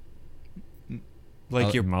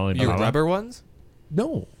 Like your Molly your Baba? rubber ones?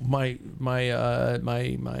 No, my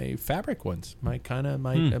fabric ones, my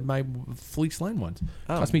fleece line ones.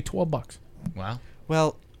 Oh. Cost me $12. Wow.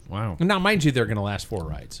 Well, Wow. Now, mind you, they're gonna last 4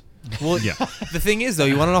 rides. well, Yeah. the thing is though,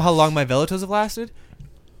 you want to know how long my Velotos have lasted?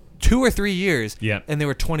 2 or 3 years. Yep. And they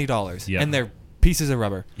were $20. Yep. And they're pieces of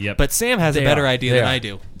rubber. Yep. But Sam has They a better are. idea They than are. I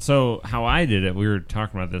do. So how I did it, we were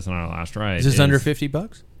talking about this on our last ride. Is this under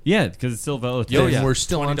 $50? Yeah, because it's still Veloton. Yo, Then yeah. we're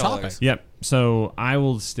still on $20. topic. Yep. So I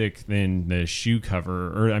will stick then the shoe cover,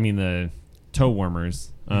 or I mean the toe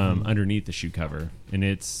warmers, underneath the shoe cover, and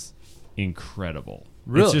it's incredible.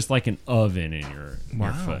 Really? It's just like an oven in your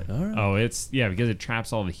Wow. foot. All right. Oh, it's because it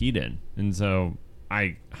traps all the heat in, and so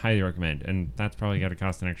I highly recommend. And that's probably got to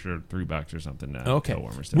cost an extra $3 or something. To Okay, toe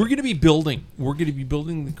warmers. to we're it. going to be building. We're going to be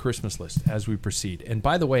building the Christmas list as we proceed. And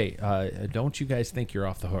by the way, don't you guys think you're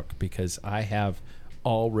off the hook, because I have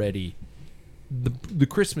already the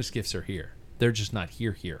Christmas gifts are here. They're just not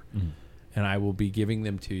here, and I will be giving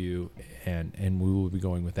them to you, and we will be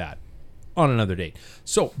going with that on another date.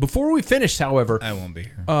 So before we finish, however, I won't be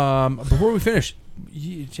here. before we finish,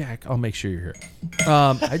 Jack, I'll make sure you're here.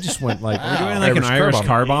 I just went like We're doing like an Irish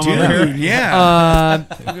car bomb over here. Dude, yeah.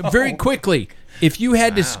 Very quickly, if you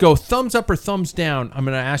had to go thumbs up or thumbs down, I'm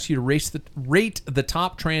going to ask you to rate the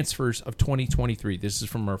top transfers of 2023. This is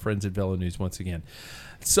from our friends at Velo News once again.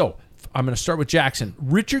 So I'm going to start with Jackson.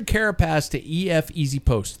 Richard Carapaz to EF Easy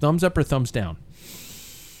Post. Thumbs up or thumbs down?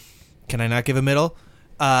 Can I not give a middle?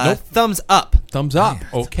 Nope. Thumbs up. Thumbs up.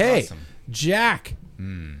 that's Okay. awesome. Jack,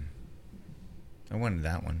 I wanted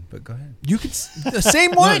that one, but go ahead. you could the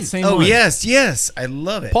same one. Same Oh, one. yes. I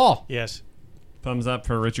love it. Paul. Yes. Thumbs up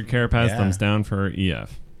for Richard Carapaz. Yeah. Thumbs down for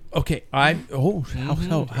EF. Okay. How so? Just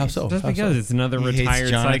How because so? it's another He hates retired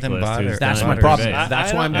Jonathan cyclist. Bauder. who's That's done my it every problem. day.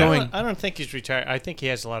 That's why I'm I going. don't, I don't think he's retired. I think he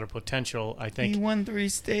has a lot of potential. I He think won 3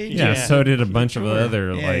 stages. Yeah, Yeah. so did a bunch of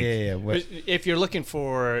other Yeah, like. yeah. What? if you're looking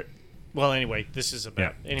for, well, anyway, this is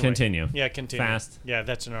about. Yeah, Anyway, continue. Yeah, continue. Fast. Yeah,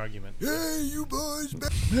 that's an argument.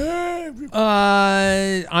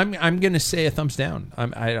 I'm gonna say a thumbs down.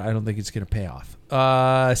 I don't think it's gonna pay off.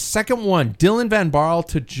 Second one, Dylan Van Baarle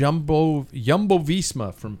to Jumbo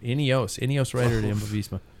Visma from Ineos rider to Jumbo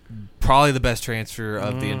Visma. Probably the best transfer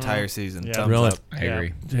of the entire season. Yeah. Thumbs Really? up. I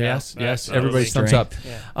agree. Yes, Yeah, yes. absolutely. Everybody's thumbs up.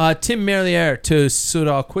 Yeah. Tim Merlier to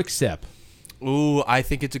Soudal Quickstep. Ooh, I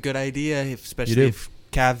think it's a good idea, You especially do? if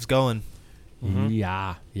Cav's going.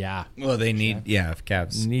 Yeah. Well, they need, if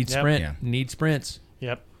Cavs. Need Yep. sprint. Yeah. Need sprints.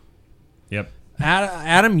 Yep. Yep.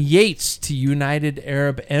 Adam Yates to United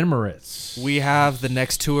Arab Emirates. We have the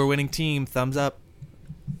next tour winning team. Thumbs up.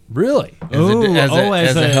 Really?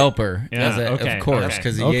 As a helper. Yeah, okay, Of course, okay.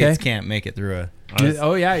 because Okay. Yates can't make it through a...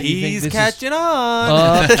 Oh yeah, you think He's this is- catching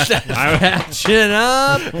on. catching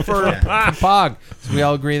up for Pog. So we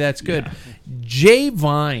all agree that's good. Jay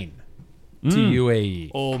Vine to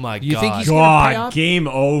UAE. Oh my You god. think he's gonna pay God, off? game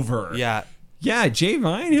over. Yeah. Yeah, Jay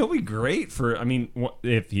Vine, he'll be great for. I mean,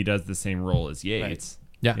 if he does the same role as Yates.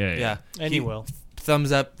 Yeah. Yeah. And he will.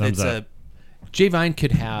 Thumbs up. Thumbs it's up. Jay Vine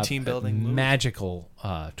could have Team a building move. magical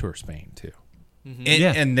tour Spain too.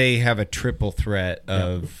 And they have a triple threat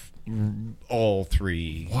of all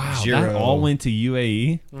three. Wow, Giro. that all went to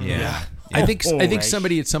UAE. Yeah. I think right.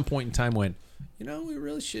 somebody at some point in time went, you know, we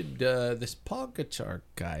really should this Pogacar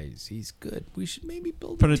guys, he's good. We should maybe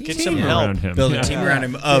build Put a a team. Get some team help. around him. Build Yeah. a team around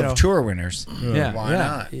him of You know. tour winners. Yeah, Why yeah,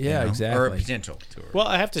 not? yeah, Or a exactly. potential tour. Well,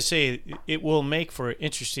 I have to say, it will make for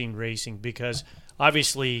interesting racing because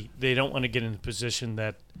obviously they don't want to get in the position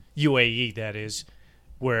that UAE, that is,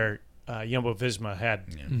 where Jumbo-Visma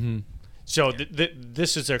had. So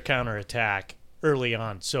this is their counterattack early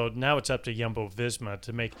on. So now it's up to Jumbo-Visma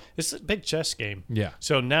to make – it's a big chess game. Yeah.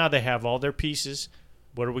 So now they have all their pieces.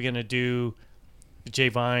 What are we going to do? Jay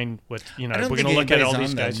Vine, what I we're don't going think to look at all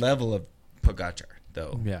anybody's these on guys. the level of Pogacar,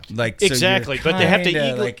 though. Yeah. Like so Exactly, you're but they have to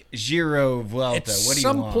kinda eagle- like Giro, Vuelta. At What do you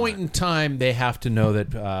some want? point in time, they have to know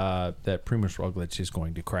that that Primoz Roglic is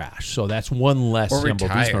going to crash. So that's one less Or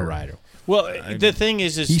Jumbo-Visma retire. rider. Well, the thing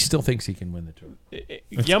is He still thinks he can win the tour.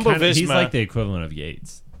 Jumbo-Visma. He's like the equivalent of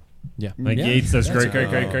Yates. Yeah. Like Yeah. Yates does That's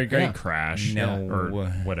great, Yeah. crash. No, Or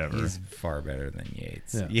whatever. He's far better than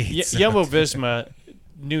Yates. Yeah. Yates Jumbo-Visma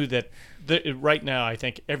knew that right now I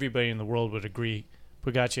think everybody in the world would agree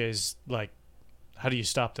Pogacar is like, how do you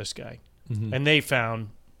stop this guy? And they found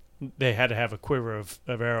they had to have a quiver of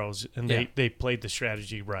arrows, and they played the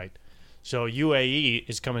strategy right. So UAE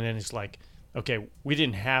is coming in, it's like, okay, we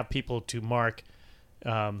didn't have people to mark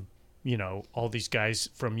all these guys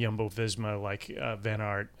from Jumbo-Visma like Van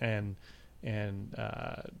Aert and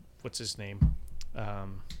what's his name?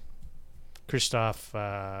 Christophe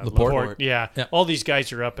Laporte. Yeah, all these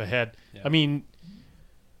guys are up ahead. I mean,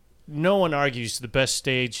 no one argues the best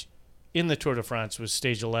stage in the Tour de France was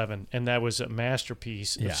stage 11, and that was a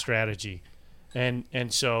masterpiece of strategy. And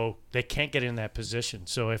so they can't get in that position.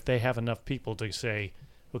 So if they have enough people to say,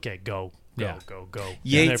 okay, go.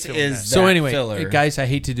 Yates is So that anyway, filler. guys, I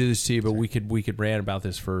hate to do this to you, but we could rant about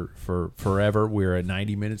this for forever. We're at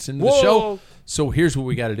 90 minutes into the show. So here's what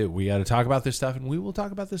we got to do. We got to talk about this stuff, and we will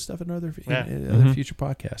talk about this stuff in other future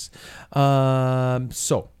podcasts.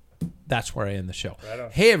 So that's where I end the show.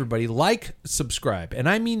 Hey, everybody, like, subscribe, and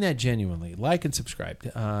I mean that genuinely. Like and subscribe,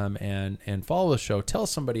 and follow the show. Tell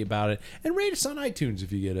somebody about it, and rate us on iTunes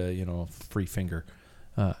if you get a free finger.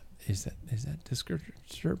 Is that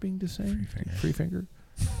disturbing to say? Free finger.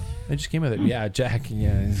 I just came with it. Yeah, Jack.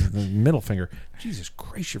 Yeah, the middle finger. Jesus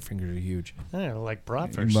Christ, your fingers are huge. Like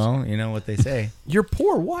bratwurst. Well, you know what they say. Your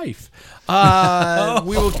poor wife.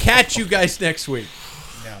 We will catch you guys next week.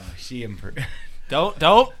 No, she improved.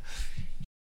 Don't.